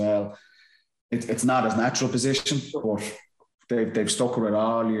pods as well. It's not his natural position, but they've stuck with it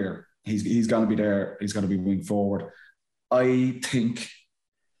all year. He's going to be there. He's going to be wing forward. I think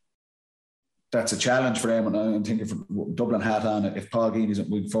that's a challenge for them. And I'm thinking for Dublin hat on it, if Paul Gainey isn't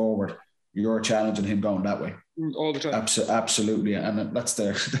moving forward, you're challenging him going that way. All the time. Absolutely. And that's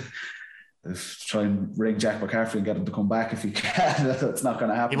try and ring Jack McCaffrey and get him to come back if he can. That's not going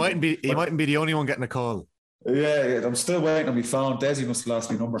to happen. He mightn't be the only one getting a call. Yeah, I'm still waiting on my phone. Desi must have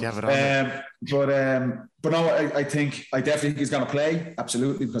lost my number. But no, I definitely think he's going to play.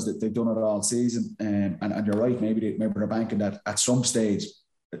 Absolutely, because they've done it all season. And you're right. Maybe they're banking that at some stage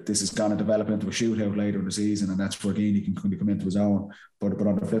this is going to develop into a shootout later in the season, and that's where Gainey can come into his own. But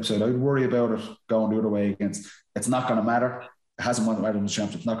on the flip side, I'd worry about it going the other way against. It's not going to matter. It hasn't won the Ireland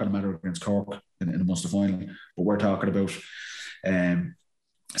Championship. It's not going to matter against Cork in the Munster final. But we're talking about,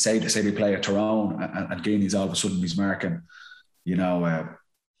 say they play at Tyrone and Gainey's all of a sudden he's marking,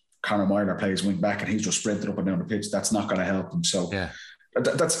 Conor Myler plays wing back and he's just sprinting up and down the pitch. That's not going to help him. So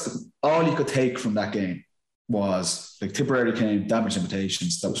that's all you could take from that game. Was like Tipperary came, damaged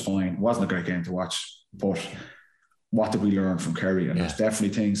invitations, that was fine. It wasn't a great game to watch, but what did we learn from Kerry? And there's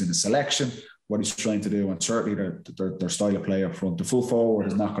definitely things in the selection, what he's trying to do, and certainly their style of play up front. The full forward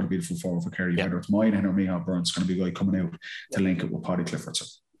is not going to be the full forward for Kerry, whether it's Moynihan or Micheál Burns. It's going to be a guy coming out to link it with Paddy Clifford. So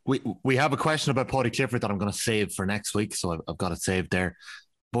we have a question about Paddy Clifford that I'm going to save for next week, so I've got it saved there.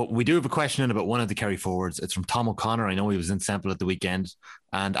 But we do have a question in about one of the Kerry forwards. It's from Tom O'Connor. I know he was in Semple at the weekend.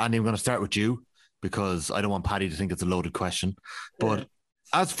 And Andy, I'm going to start with you, because I don't want Paddy to think it's a loaded question. But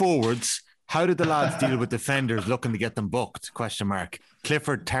as forwards, how did the lads deal with defenders looking to get them booked? ?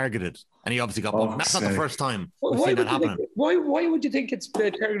 Clifford targeted, and he obviously got booked. That's not the first time we've seen that happening. Why would you think it's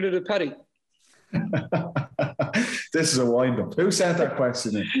targeted at Paddy? This is a wind-up. Who sent that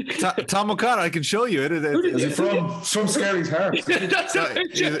question in? Tom O'Connor, I can show you it. Is he from Scary's Heart? He's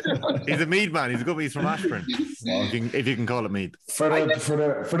a Mead man. He's from Ashburn. If you can call it Mead. For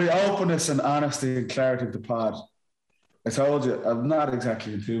the openness and honesty and clarity of the pod, I told you I'm not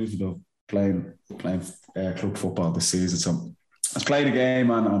exactly enthused about playing club football this season. So I was playing a game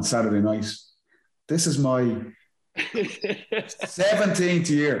on Saturday night. This is my 17th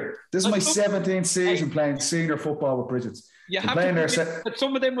year. This is my 17th season playing senior football with Bridget's. You have to put in that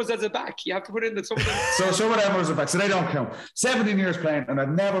some of them was as a back. You have to put in that some of them. So some of them was as a back. So they don't count. 17 years playing, and I've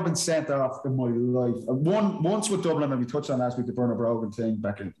never been sent off in my life. Once with Dublin, and we touched on last week the Bernard Brogan thing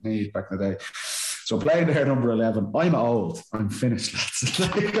back in the day. So playing there number 11. I'm old. I'm finished,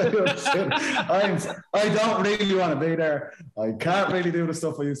 lads. I don't really want to be there. I can't really do the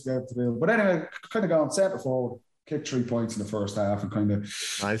stuff I used to be able to do. But anyway, kind of going centre forward. Kicked 3 points in the first half and kind of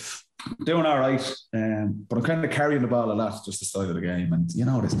nice, doing all right. But I'm kind of carrying the ball a lot, just the style of the game. And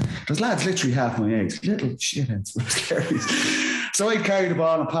there's lads literally half my age, little shitheads with carries. So I carry the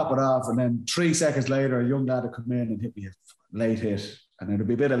ball and pop it off, and then 3 seconds later, a young lad would come in and hit me a late hit, and then there'd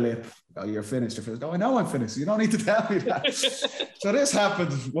be a bit of lip. Oh, you're finished. Oh, I know I'm finished. You don't need to tell me that. So this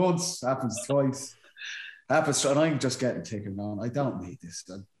happens once, happens twice, happens, and I'm just getting taken on. I don't need this.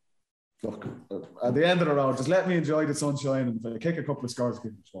 Look, at the end of the road, just let me enjoy the sunshine, and if I kick a couple of scores,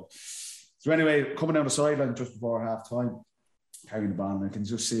 give me a shot. So anyway, coming down the sideline just before half time, carrying the ball, and I can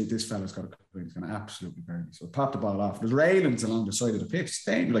just see this fella's got a couple. He's going to absolutely burn me. So I popped the ball off. There's railings along the side of the pitch,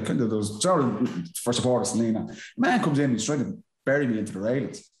 staying like kind of those for supporters to lean on. The man comes in, he's trying to bury me into the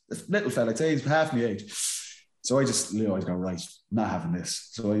railings. This little fella, I'd say he's half my age. So I just go, right, not having this.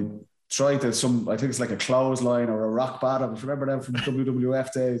 So I tried to I think it's like a clothesline or a rock bottom. Remember them from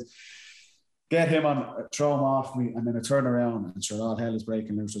WWF days? Get him on, throw him off me, and then I turn around and sure, all hell is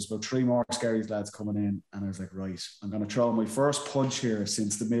breaking loose. There's about 3 more Scary's lads coming in, and I was like, right, I'm going to throw my first punch here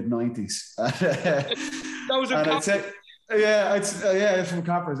since the mid-90s. That was a Yeah, it's from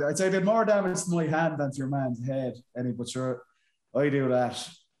coppers. I'd say they did more damage to my hand than to your man's head. But sure, I do that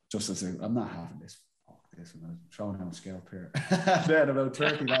just as I'm not having this. Fuck this, and I'm throwing him a scalp here. Then about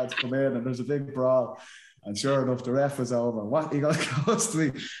 30 lads come in, and there's a big brawl. And sure enough, the ref was over. What he got close to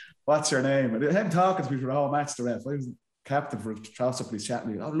me? What's your name? And him talking to me for the whole match. The ref. I was captain for Trousseau Police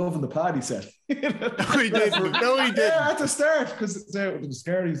chatting. I'm loving the Paddy set. No, he didn't. Yeah, at the start, because the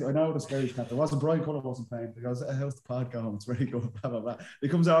Scaries, I know the Scaries captain. Wasn't Brian Cullen wasn't playing. He goes, how's the pod going? It's very good. Blah, blah, blah. He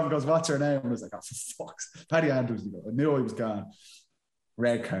comes over and goes, what's your name? And I was like, oh, for fuck's Paddy Andrews. I knew he was gone.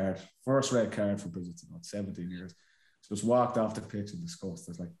 Red card. First red card for Bridgerton, 17 years. Just walked off the pitch and discussed.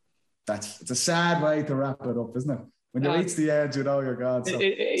 It's like, it's a sad way to wrap it up, isn't it? When you reach the edge, you know you're gone. So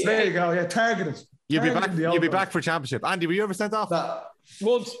there you go. Yeah, targeted. You'll be back for championship. Andy, were you ever sent off?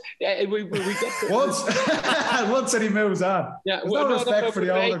 Once. We get once. Once and he moves on. Yeah, no respect for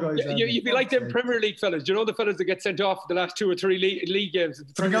the older guys. You'd be like them Premier League fellas. Do you know the fellas that get sent off the last 2 or 3 league games?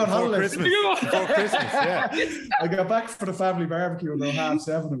 Before Christmas. Yeah. I got back for the family barbecue about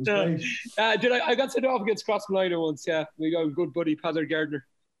 7:30. It was great. I got sent off against Crossmolina once. Yeah, we got a good buddy, Paddy Gardner.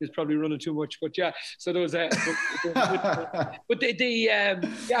 Is probably running too much, but yeah. So there was so to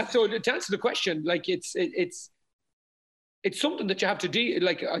answer the question, like it's something that you have to do.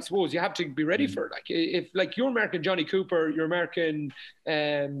 Like I suppose you have to be ready for. Like if like you're American Johnny Cooper, you're American, not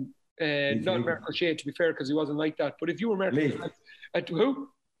American O'Shea to be fair because he wasn't like that. But if you were American, who?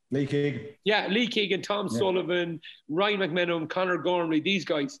 Lee Keegan. Yeah, Lee Keegan, Tom Sullivan, Ryan McMenamin, Conor Gormley, these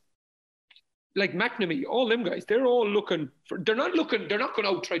guys. Like McNamee, all them guys, they're all looking for, they're not going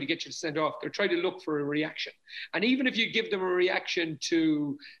out try to get you sent off. They're trying to look for a reaction. And even if you give them a reaction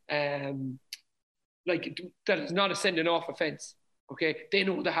to, like, that is not a sending off offense, okay, they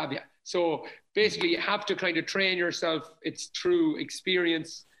know they have you. So basically, you have to kind of train yourself. It's through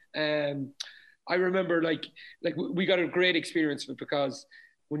experience. I remember, like we got a great experience with it because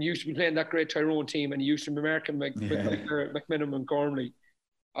when you used to be playing that great Tyrone team and you used to be American McMenamin and Gormley,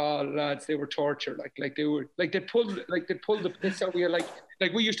 oh lads, they were torture. Like they pulled the piss out of you. Like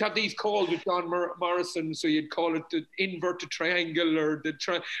we used to have these calls with John Morrison, so you'd call it the inverted triangle or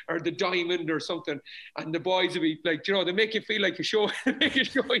the diamond or something, and the boys would be like, you know, they make you feel like they make you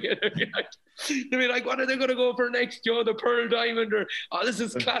show you. They'd be like, what are they going to go for next? You know, the pearl diamond or this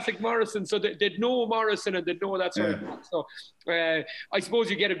is classic Morrison. So they'd know Morrison and they'd know that sort of thing. So I suppose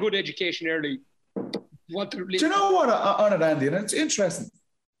you get a good education early. Do you know what on it, Andy? And it's interesting.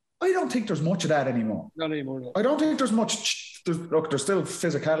 I don't think there's much of that anymore. Not anymore. No. I don't think there's much. There's still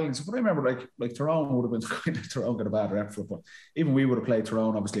physicality. But I remember, like Tyrone would have been kind of Tyrone got a bad rep for it, but even we would have played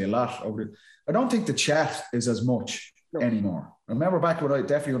Tyrone obviously a lot over it. I don't think the chat is as much anymore. I remember back when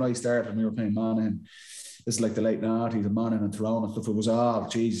I started when we were playing Monaghan. This is like the late 90s and Monaghan and Tyrone and stuff. It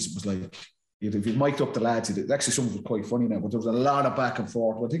was Jesus. It was like if you mic'd up the lads, actually some of it was quite funny now, but there was a lot of back and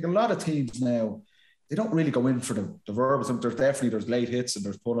forth. I think a lot of teams now, they don't really go in for the verbs. There's late hits and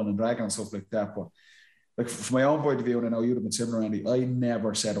there's pulling and dragging and stuff like that. But like from my own point of view, and I know you'd have been similar, Andy, I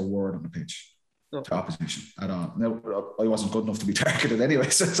never said a word on the pitch to opposition at all. Now, I wasn't good enough to be targeted anyway,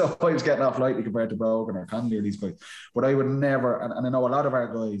 so I was getting off lightly compared to Brogan or Connolly or these guys. But I would never, and I know a lot of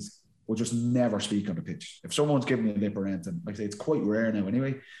our guys will just never speak on the pitch. If someone's giving you a lip or anything, like I say, it's quite rare now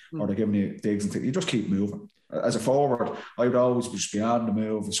anyway, or they're giving you digs and things, you just keep moving. As a forward, I would always just be on the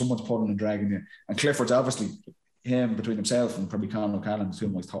move. If someone's pulling and dragging you, and Clifford's obviously him between himself and probably Conor O'Callaghan, two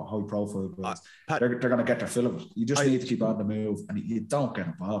of my high profile guys, they're going to get their fill of it. You just need to keep on the move, and you don't get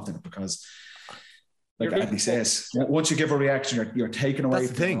involved in it because, like Andy says, once you give a reaction, you're taking away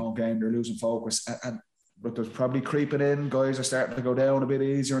from the own game. They're losing focus, but there's probably creeping in. Guys are starting to go down a bit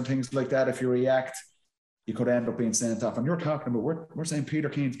easier and things like that. If you react, you could end up being sent off. And you're talking about we're saying Peter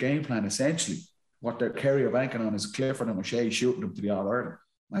Keane's game plan essentially. What they're Kerry are banking on is Clifford and O'Shea shooting them to the All-Ireland.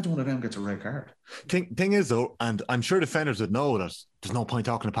 Imagine one of them gets a red card. Thing is, though, and I'm sure defenders would know that there's no point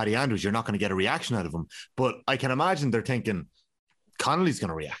talking to Paddy Andrews. You're not going to get a reaction out of him. But I can imagine they're thinking Connolly's going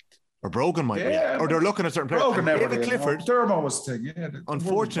to react, or Brogan might react, or they're looking at certain players. Brogan never David Clifford. Dermo was the thing,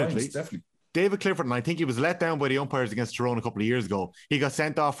 Unfortunately, definitely. David Clifford, and I think he was let down by the umpires against Tyrone a couple of years ago. He got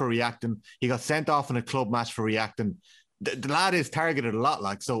sent off for reacting. He got sent off in a club match for reacting. The lad is targeted a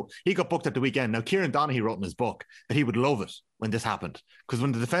lot, so he got booked at the weekend. Now, Kieran Donaghy wrote in his book that he would love it when this happened, because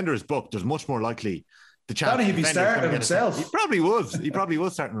when the defender is booked, there's much more likely the chance. Donaghy be starting himself. He probably was. He probably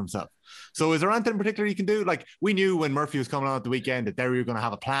was starting himself. So is there anything in particular you can do? Like, we knew when Murphy was coming on at the weekend that they were going to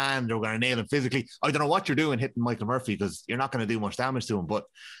have a plan. They were going to nail him physically. I don't know what you're doing hitting Michael Murphy because you're not going to do much damage to him. But,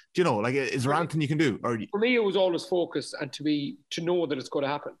 is there anything you can do? Or for me, it was always focus and to know that it's going to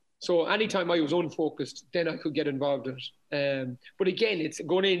happen. So anytime I was unfocused, then I could get involved in it. But again, it's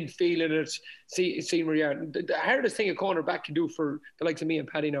going in, feeling it, seeing where you are. The hardest thing a cornerback can do for the likes of me and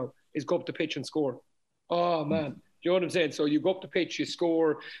Paddy now is go up the pitch and score. Oh, man. Do you know what I'm saying? So you go up the pitch, you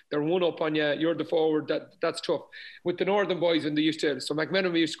score, they're one up on you, you're the forward. That's tough. With the Northern boys, and they used to, so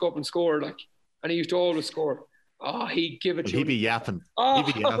McMenamin used to go up and score, like, and he used to always score. Oh, he'd give it to you. He'd be yapping. Oh,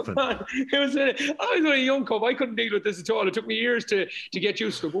 he'd be yapping. Man. I was only a young cub. I couldn't deal with this at all. It took me years to get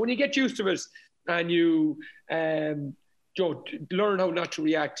used to it. But when you get used to it and you learn how not to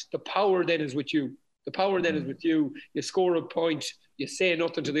react, the power then is with you. The power then is with you. You score a point. You say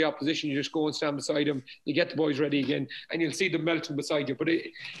nothing to the opposition. You just go and stand beside them. You get the boys ready again, and you'll see them melting beside you. But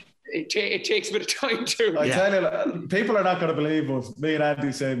it takes a bit of time too. I tell you, people are not going to believe us. Me and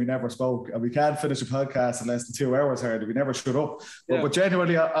Andy say we never spoke, and we can't finish a podcast in less than 2 hours, Hardy. We never shut up. But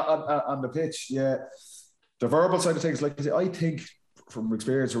genuinely on the pitch, the verbal side of things, like I think from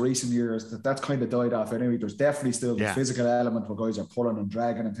experience of recent years, that's kind of died off anyway. There's definitely still the physical element where guys are pulling and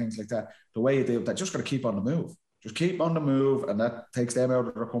dragging and things like that. The way you deal with that, just got to keep on the move. Just keep on the move, and that takes them out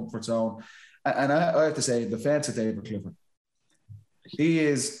of their comfort zone. And I have to say, the defence of David Clifford, he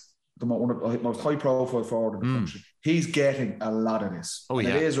is one of the most high-profile forward in the country. He's getting a lot of this. It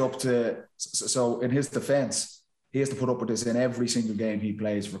is up to... So in his defence, he has to put up with this in every single game he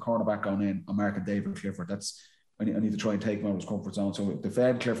plays for cornerback going in. I'm marking David Clifford. I need to try and take him out of his comfort zone. So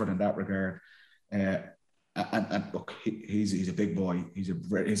defend Clifford in that regard. And look, he's a big boy.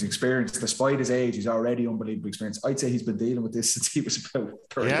 He's experienced, despite his age, he's already unbelievably experienced. I'd say he's been dealing with this since he was about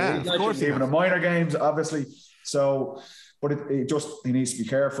 30. Yeah, of course. Even in minor games, obviously. So, but he needs to be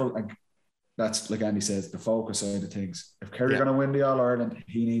careful. And that's, like Andy says, the focus side of things. If Kerry are going to win the All-Ireland,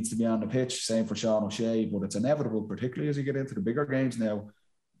 he needs to be on the pitch. Same for Sean O'Shea. But it's inevitable, particularly as you get into the bigger games now.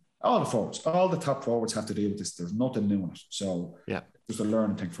 All the top forwards have to deal with this. There's nothing new in it. So, just a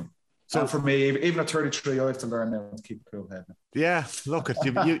learning thing from. So for me, even at 33, I have to learn now to keep a cool head. Yeah, look,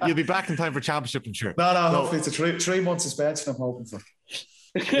 you'll be back in time for championship, I'm sure. No, hopefully it's a 3-month suspension I'm hoping for.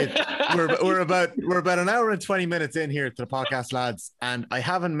 We're about an hour and 20 minutes in here to the podcast, lads, and I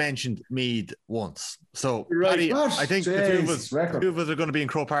haven't mentioned Meath once. So, Paddy, I think the two of us are going to be in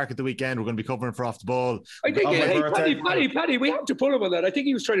Croke Park at the weekend. We're going to be covering for Off the Ball. I think, Paddy, we have to pull him on that. I think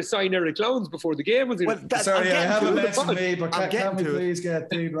he was trying to sign Eric Lowndes before the game. Was he? Well, sorry, I haven't mentioned me, but can we please get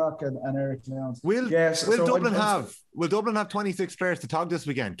Dean Rock and Eric Lowndes? Will Dublin have 26 players to tog this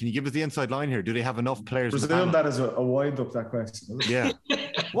weekend? Can you give us the inside line here? Do they have enough players? Presume that is a wind-up, that question. Yeah.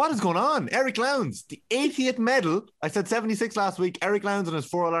 What is going on? Eric Lowndes, the 80th medal. I said 76 last week. Eric Lowndes and his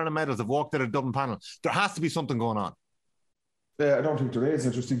 4 All-Ireland medals have walked out of the Dublin panel. There has to be something going on. Yeah, I don't think there is.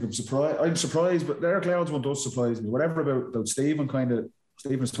 I just think I'm surprised, but Eric Lowndes one does surprise me. Whatever about Stephen,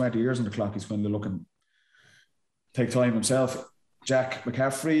 Stephen's 20 years on the clock. He's kind of looking take time himself. Jack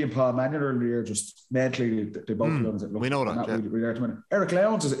McCaffrey and Paul Manuel earlier, just mentally, they both we know that. Eric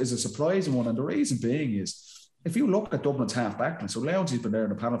Lowndes is a surprising one, and the reason being is if you look at Dublin's half back line, so Lowndes has been there in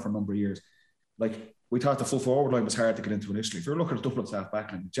the panel for a number of years. Like, we thought the full forward line was hard to get into initially. If you're looking at Dublin's half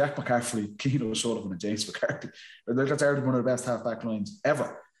back line, Jack McCaffrey, Keane O'Sullivan, and James McCarthy, that's already one of the best half back lines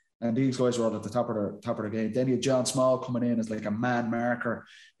ever. And these guys are all at the top of their game. Then you had John Small coming in as like a man marker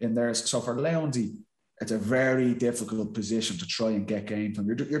in there. So for Lowndes, it's a very difficult position to try and get game time.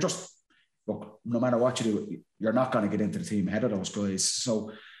 You're just, look, no matter what you do, you're not going to get into the team ahead of those guys.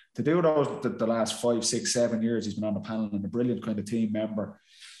 So to do those the last 5, 6, 7 years, he's been on the panel and a brilliant kind of team member.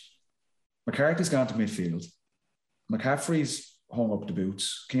 McCarthy's gone to midfield. McCaffrey's hung up the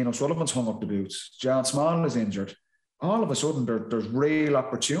boots. Keane O'Sullivan's hung up the boots. John Small is injured. All of a sudden, there's real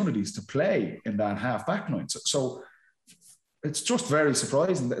opportunities to play in that half back line. So it's just very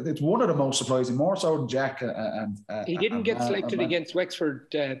surprising. It's one of the most surprising, more so than Jack. He didn't get selected against Wexford,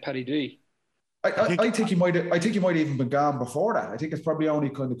 Paddy, did he? I think he might have even been gone before that. I think it's probably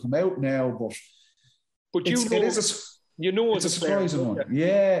only kind of come out now, but it's a surprising one.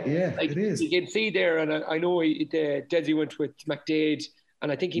 Yeah, like, it is. You can see there, and I know Desi went with McDade,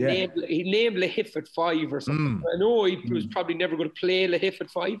 and I think he named Lahif at 5 or something. I know he was probably never going to play Lahif at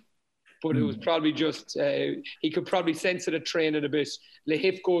 5. But it was probably just, he could probably sense it at training a bit.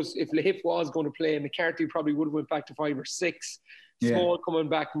 If Lahif was going to play, McCarthy probably would have went back to 5 or 6. Small coming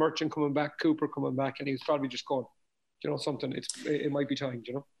back, Merchant coming back, Cooper coming back, and he was probably just going, something. It might be time,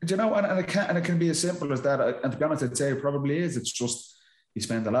 and it can be as simple as that. And to be honest, I'd say it probably is. It's just you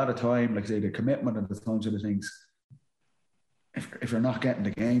spend a lot of time, like I say, the commitment and the times of the things. If you're not getting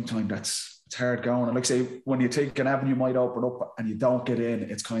the game time, it's hard going. And like I say, when you take an avenue might open up and you don't get in,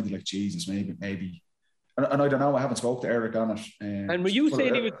 it's kind of like, Jesus, maybe And I don't know, I haven't spoke to Eric on it. And were you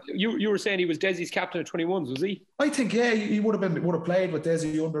saying he was? You were saying he was Desi's captain at 21s, was he? I think he would have played with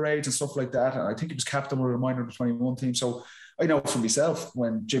Desi underage and stuff like that. And I think he was captain of the minor 21 team. So I know from myself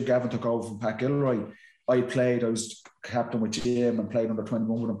when Jim Gavin took over from Pat Gilroy, I was captain with Jim and played under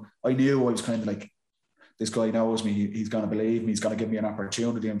 21 with him. I knew I was kind of like, this guy knows me, he's going to believe me, he's going to give me an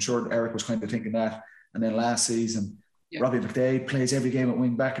opportunity. I'm sure Eric was kind of thinking that. And then last season, Robbie McDade plays every game at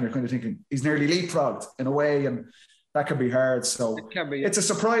wing back, and you're kind of thinking he's nearly leapfrogged in a way, and that can be hard. So it's a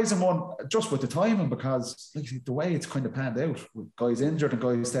surprising one just with the timing, because like, the way it's kind of panned out with guys injured and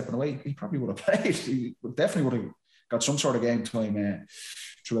guys stepping away, he probably would have played. He definitely would have got some sort of game time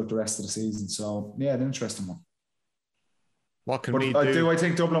throughout the rest of the season. So yeah, an interesting one. What can we do? I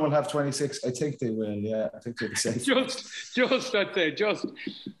think Dublin will have 26. I think they will. Yeah, I think they'll be safe. just I'd say just.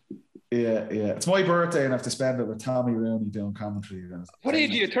 Yeah. It's my birthday and I have to spend it with Tommy Rooney doing commentary. What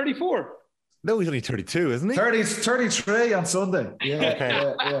age are you? 34? No, he's only 32, isn't he? 33 on Sunday. Yeah,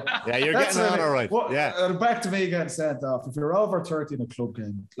 okay. Yeah, you're getting on all right. Back to me getting sent off. If you're over 30 in a club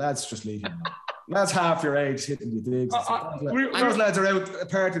game, lads, just leave him. Lads half your age hitting you digs. Those lads are out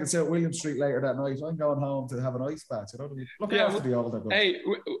partying at St. William Street later that night. I'm going home to have an ice bath. Look after the older guys. Hey,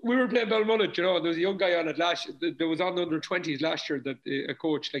 we were playing Belmullet, there was a young guy on it that was on the under 20s last year, that a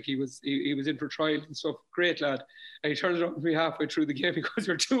coach, like he was in for trials and stuff. Great lad. And he turned it up to me halfway through the game because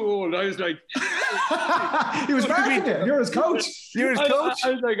you're too old. I was like, he was backing you. You're his coach. I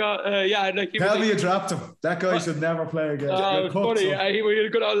was like, yeah. Like, tell me you dropped him. That guy should never play again. It was funny. He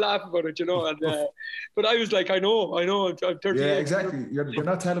was good. I'll laugh about it, And, but I was like, I know. I'm 30. Yeah, exactly. You're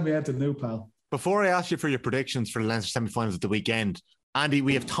not telling me anything new, pal. Before I ask you for your predictions for the Leinster semi-finals at the weekend, Andy,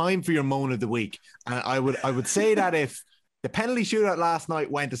 we have time for your moan of the week. And I would say that if the penalty shootout last night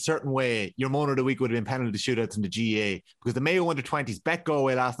went a certain way, your moan of the week would have been penalty shootouts in the GA, because the Mayo under 20s bet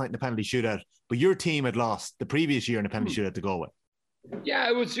Galway last night in the penalty shootout, but your team had lost the previous year in the penalty shootout to Galway.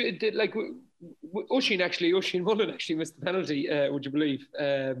 Yeah, it did, like Oisin Mullen actually missed the penalty, would you believe?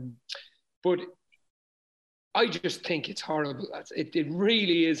 But I just think it's horrible. It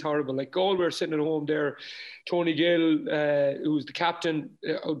really is horrible. Like Galway are sitting at home there. Tony Gill, who's the captain,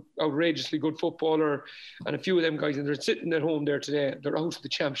 outrageously good footballer, and a few of them guys, and they're sitting at home there today. They're out of the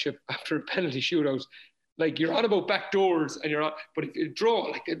championship after a penalty shootout. Like, you're on about back doors, and you're on, but if you draw,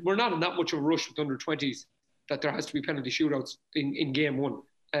 like, we're not in that much of a rush with under 20s that there has to be penalty shootouts in game one.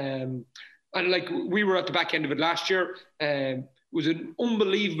 And like, we were at the back end of it last year. It was an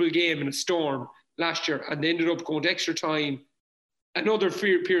unbelievable game in a storm last year, and they ended up going to extra time, another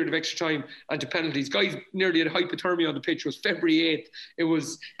period of extra time, and to penalties. Guys nearly had hypothermia on the pitch. It was February 8th. It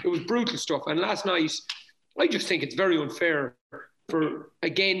was brutal stuff. And last night, I just think it's very unfair for,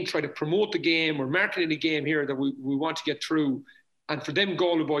 again, try to promote the game. We're marketing the game here that we want to get through, and for them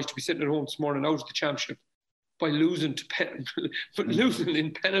Galway boys to be sitting at home this morning out of the championship by losing losing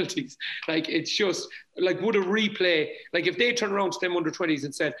in penalties. Like, it's just like, would a replay, like if they turn around to them under 20s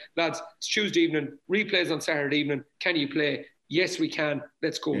and said, lads, it's Tuesday evening, replays on Saturday evening, can you play? Yes, we can.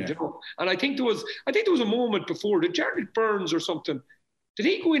 Let's go. Yeah. And I think there was a moment before, did Jared Burns or something, did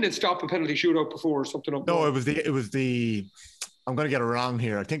he go in and stop a penalty shootout before or something? No, it was the I'm going to get it wrong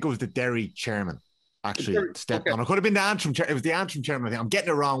here. I think it was the Derry chairman actually stepped on. It could have been the Antrim chairman. It was the Antrim chairman. I think I'm getting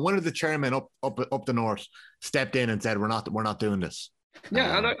it wrong. One of the chairmen up the north stepped in and said, "We're not doing this."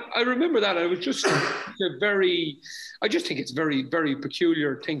 Yeah, and I remember that. It was just I just think it's a very, very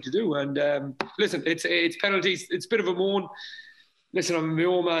peculiar thing to do. And listen, it's penalties. It's a bit of a moan. Listen, I'm a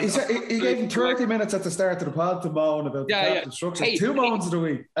old man. He gave him 30 minutes at the start of the pod to moan about the captain structure. Hey, 2 moans of the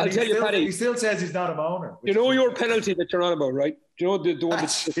week. And I'll tell you, Paddy, he still says he's not a moaner. You know your penalty that you're on about, right? Do you know the one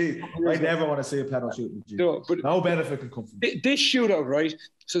that's... I never want to see a penalty shooting. No, but no benefit can come from it. This shootout, right?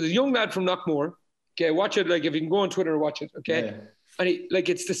 So the young lad from Knockmore, okay, watch it, like, if you can go on Twitter and watch it, okay? Yeah. And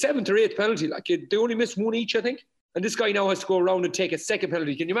it's the 7th or 8th penalty. Like, they only missed one each, I think. And this guy now has to go around and take a second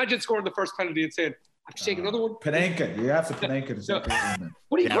penalty. Can you imagine scoring the first penalty and saying, I have to take another one? Panenka. You have to Panenka to say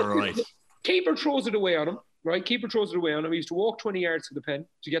right. Keeper throws it away on him, right? Keeper throws it away on him. He used to walk 20 yards to the pen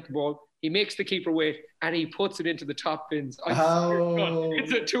to get the ball. He makes the keeper wait, and he puts it into the top bins.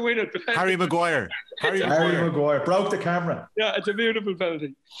 It's a 2-winner. Harry Maguire. Harry Maguire. Broke the camera. Yeah, it's a beautiful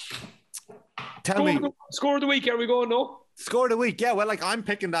penalty. Score of the week. Are we going, no? Score of the week, yeah. Well, like, I'm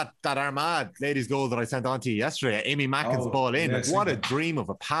picking that Armagh ladies' goal that I sent on to you yesterday. Amy Mackin's ball in. Like, what a dream of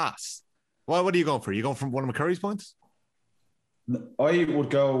a pass. Well, what are you going for? Are you going from one of McCurry's points? I would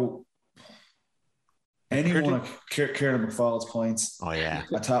go... Anyone at Kieran McFall's points. Oh, yeah.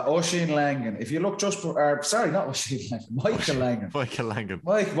 I thought Oisin Langan. If you look just for, sorry, not Oisin Langan, Michael Langan. Michael Langan.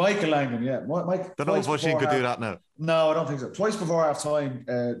 Michael Langan, yeah. Don't know if Oisin could do that now. No, I don't think so. Twice before half time,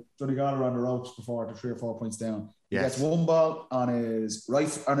 Donegal are on the ropes before the 3 or 4 points down. He gets one ball on his right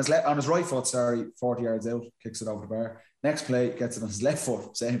foot, 40 yards out, kicks it over the bar. Next play, gets it on his left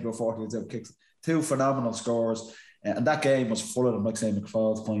foot, same about 40 yards out, kicks it. 2 phenomenal scores. And that game was full of them, like saying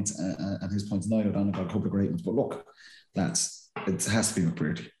McFall's points and his points. Niall O'Donoghue got a couple of great ones. But look, lads, it has to be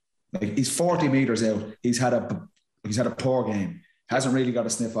McBrearty. Like, he's 40 metres out. He's had a poor game. Hasn't really got a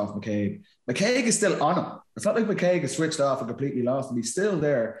sniff off McCaig. McCaig is still on him. It's not like McCaig is switched off and completely lost him. He's still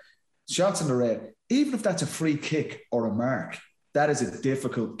there. Shots in the red. Even if that's a free kick or a mark, that is a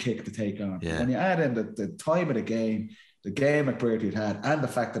difficult kick to take on. Yeah. When you add in the time of the game McBrearty had, and the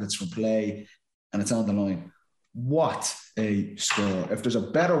fact that it's from play and it's on the line, what a score. If there's a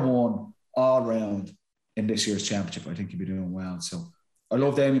better one all round in this year's championship, I think he'll be doing well. So I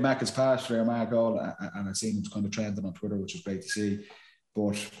loved Amy Mackin's pass for my goal, and I've seen him kind of trending on Twitter, which was great to see.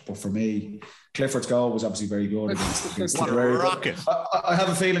 But for me, Clifford's goal was obviously very good. What a rocket. I have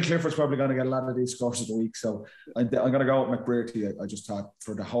a feeling Clifford's probably going to get a lot of these scores of the week. So I'm going to go with McBrearty. I just thought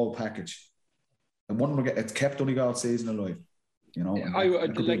for the whole package. And one will get, it's kept Donegal season alive. You know, I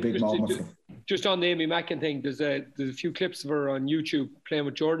would like big moment just on the Amy Mackin thing. There's a few clips of her on YouTube playing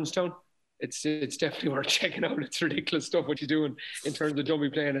with Jordanstown. It's definitely worth checking out. It's ridiculous stuff what she's doing in terms of dummy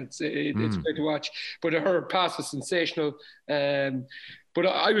playing. It's great to watch. But her pass was sensational. But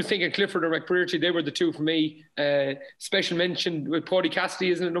I was thinking Clifford or McBrearty, they were the two for me. Special mention with Paddy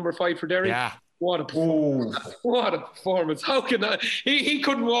Cassidy, isn't it, number 5 for Derry? Yeah. What a performance! What a performance! How can that? He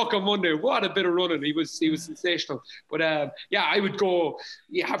couldn't walk on Monday. What a bit of running! He was sensational. But yeah, I would go.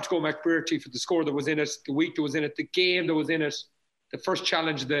 You have to go McBrearty for the score that was in it, the week that was in it, the game that was in it, the first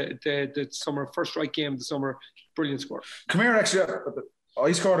challenge, the summer, first right game of the summer. Brilliant score. Come here, actually.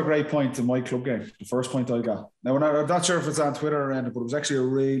 I scored a great point in my club game. The first point I got. Now, I'm not sure if it's on Twitter or anything, but it was actually a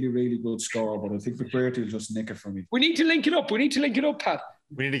really, really good score. But I think McBrearty will just nick it for me. We need to link it up. Pat.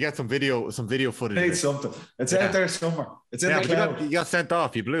 We need to get some video footage. We need something. It's out there somewhere. It's in the cloud. You got sent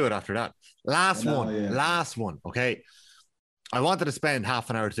off. You blew it after that. Last one. Okay. I wanted to spend half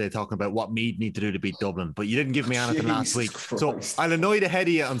an hour today talking about what Meath need to do to beat Dublin, but you didn't give me anything last week. Christ. So I'll annoy the head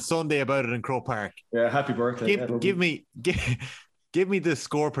of you on Sunday about it in Croke Park. Yeah, happy birthday. Give me the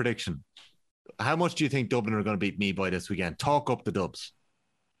score prediction. How much do you think Dublin are going to beat Meath by this weekend? Talk up the Dubs.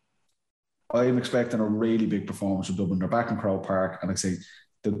 I'm expecting a really big performance from Dublin. They're back in Croke Park, and I say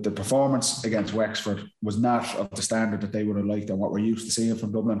the performance against Wexford was not of the standard that they would have liked and what we're used to seeing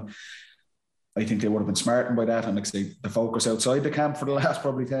from Dublin. I think they would have been smartened by that, and like say the focus outside the camp for the last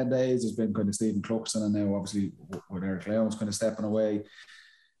probably 10 days has been kind of Stephen Cluxton, and now obviously with Eric Leon's kind of stepping away.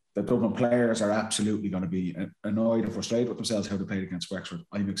 The Dublin players are absolutely going to be annoyed and frustrated with themselves how they played against Wexford.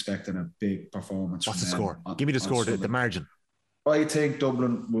 I'm expecting a big performance. What's the score? Give me the score, the margin. I think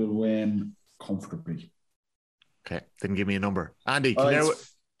Dublin will win comfortably. Okay, then give me a number. Andy,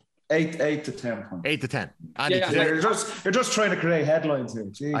 8 to 10 points. 8 to 10. Andy, you're just trying to create headlines here.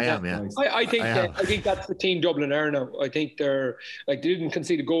 Jeez, I am, yeah. I think that's the team Dublin are now. I think they didn't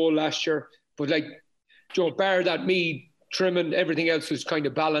concede a goal last year, but Joe, bar that Meath trimming, everything else was kind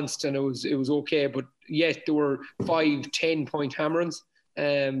of balanced and it was okay. But yes, there were 5-10 point hammerings.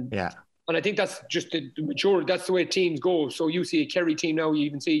 Yeah. And I think that's just the mature. That's the way teams go. So you see a Kerry team now, you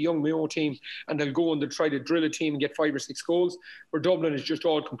even see a young Mayo team, and they'll go and they'll try to drill a team and get 5 or 6 goals. Where Dublin is just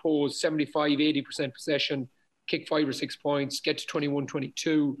all composed, 75-80% possession, kick 5 or 6 points, get to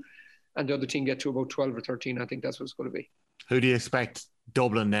 21-22, and the other team get to about 12 or 13. I think that's what it's going to be. Who do you expect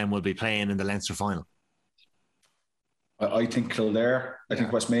Dublin then will be playing in the Leinster final? I think Kildare. I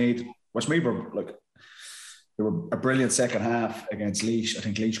think Westmeath were they were a brilliant second half against Laois. I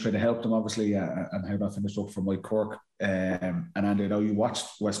think Laois could have helped them, obviously, and how that finished up for Mike Cork. And Andy, I know you watched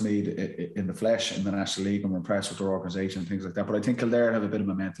Westmeath in the flesh in the National League and were impressed with their organisation and things like that. But I think Kildare have a bit of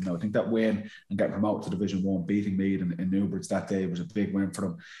momentum now. I think that win and getting promoted to Division 1, beating Meath in Newbridge that day was a big win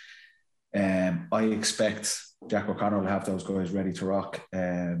for them. I expect Jack O'Connor will have those guys ready to rock.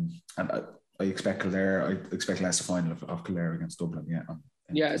 And I expect Kildare. I expect Leicester final of Kildare against Dublin.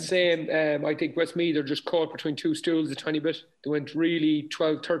 Yeah, same. I think Westmeath are just caught between two stools a tiny bit. They went really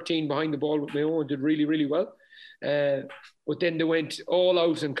 12-13 behind the ball with Mayo and did really, really well. But then they went all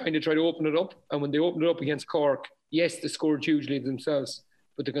out and kind of tried to open it up. And when they opened it up against Cork, yes, they scored hugely themselves,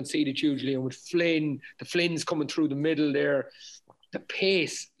 but they conceded hugely. And with the Flynn's coming through the middle there, the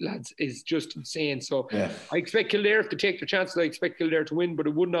pace, lads, is just insane. So I expect Kildare, if they take their chances, I expect Kildare to win, but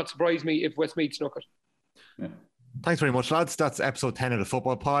it would not surprise me if Westmeath snuck it. Yeah. Thanks very much, lads. That's episode 10 of the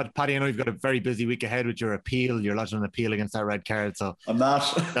Football Pod. Paddy, I know you've got a very busy week ahead with your appeal. You're lodging an appeal against that red card. So I'm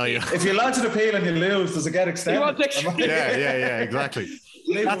not. No, if you lodge an appeal and you lose, does it get extended? Yeah, exactly.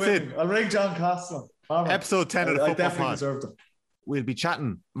 That's it. I'll ring John Costello. Episode 10 of the Football Pod. Deserved it. We'll be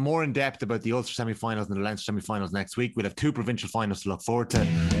chatting more in depth about the Ulster semi-finals and the Leinster semi-finals next week. We'll have 2 provincial finals to look forward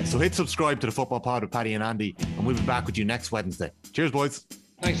to. So hit subscribe to the Football Pod with Paddy and Andy, and we'll be back with you next Wednesday. Cheers, boys.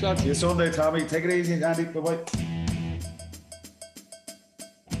 Thanks, lads. See you Sunday, Tommy. Take it easy, Andy. Bye-bye.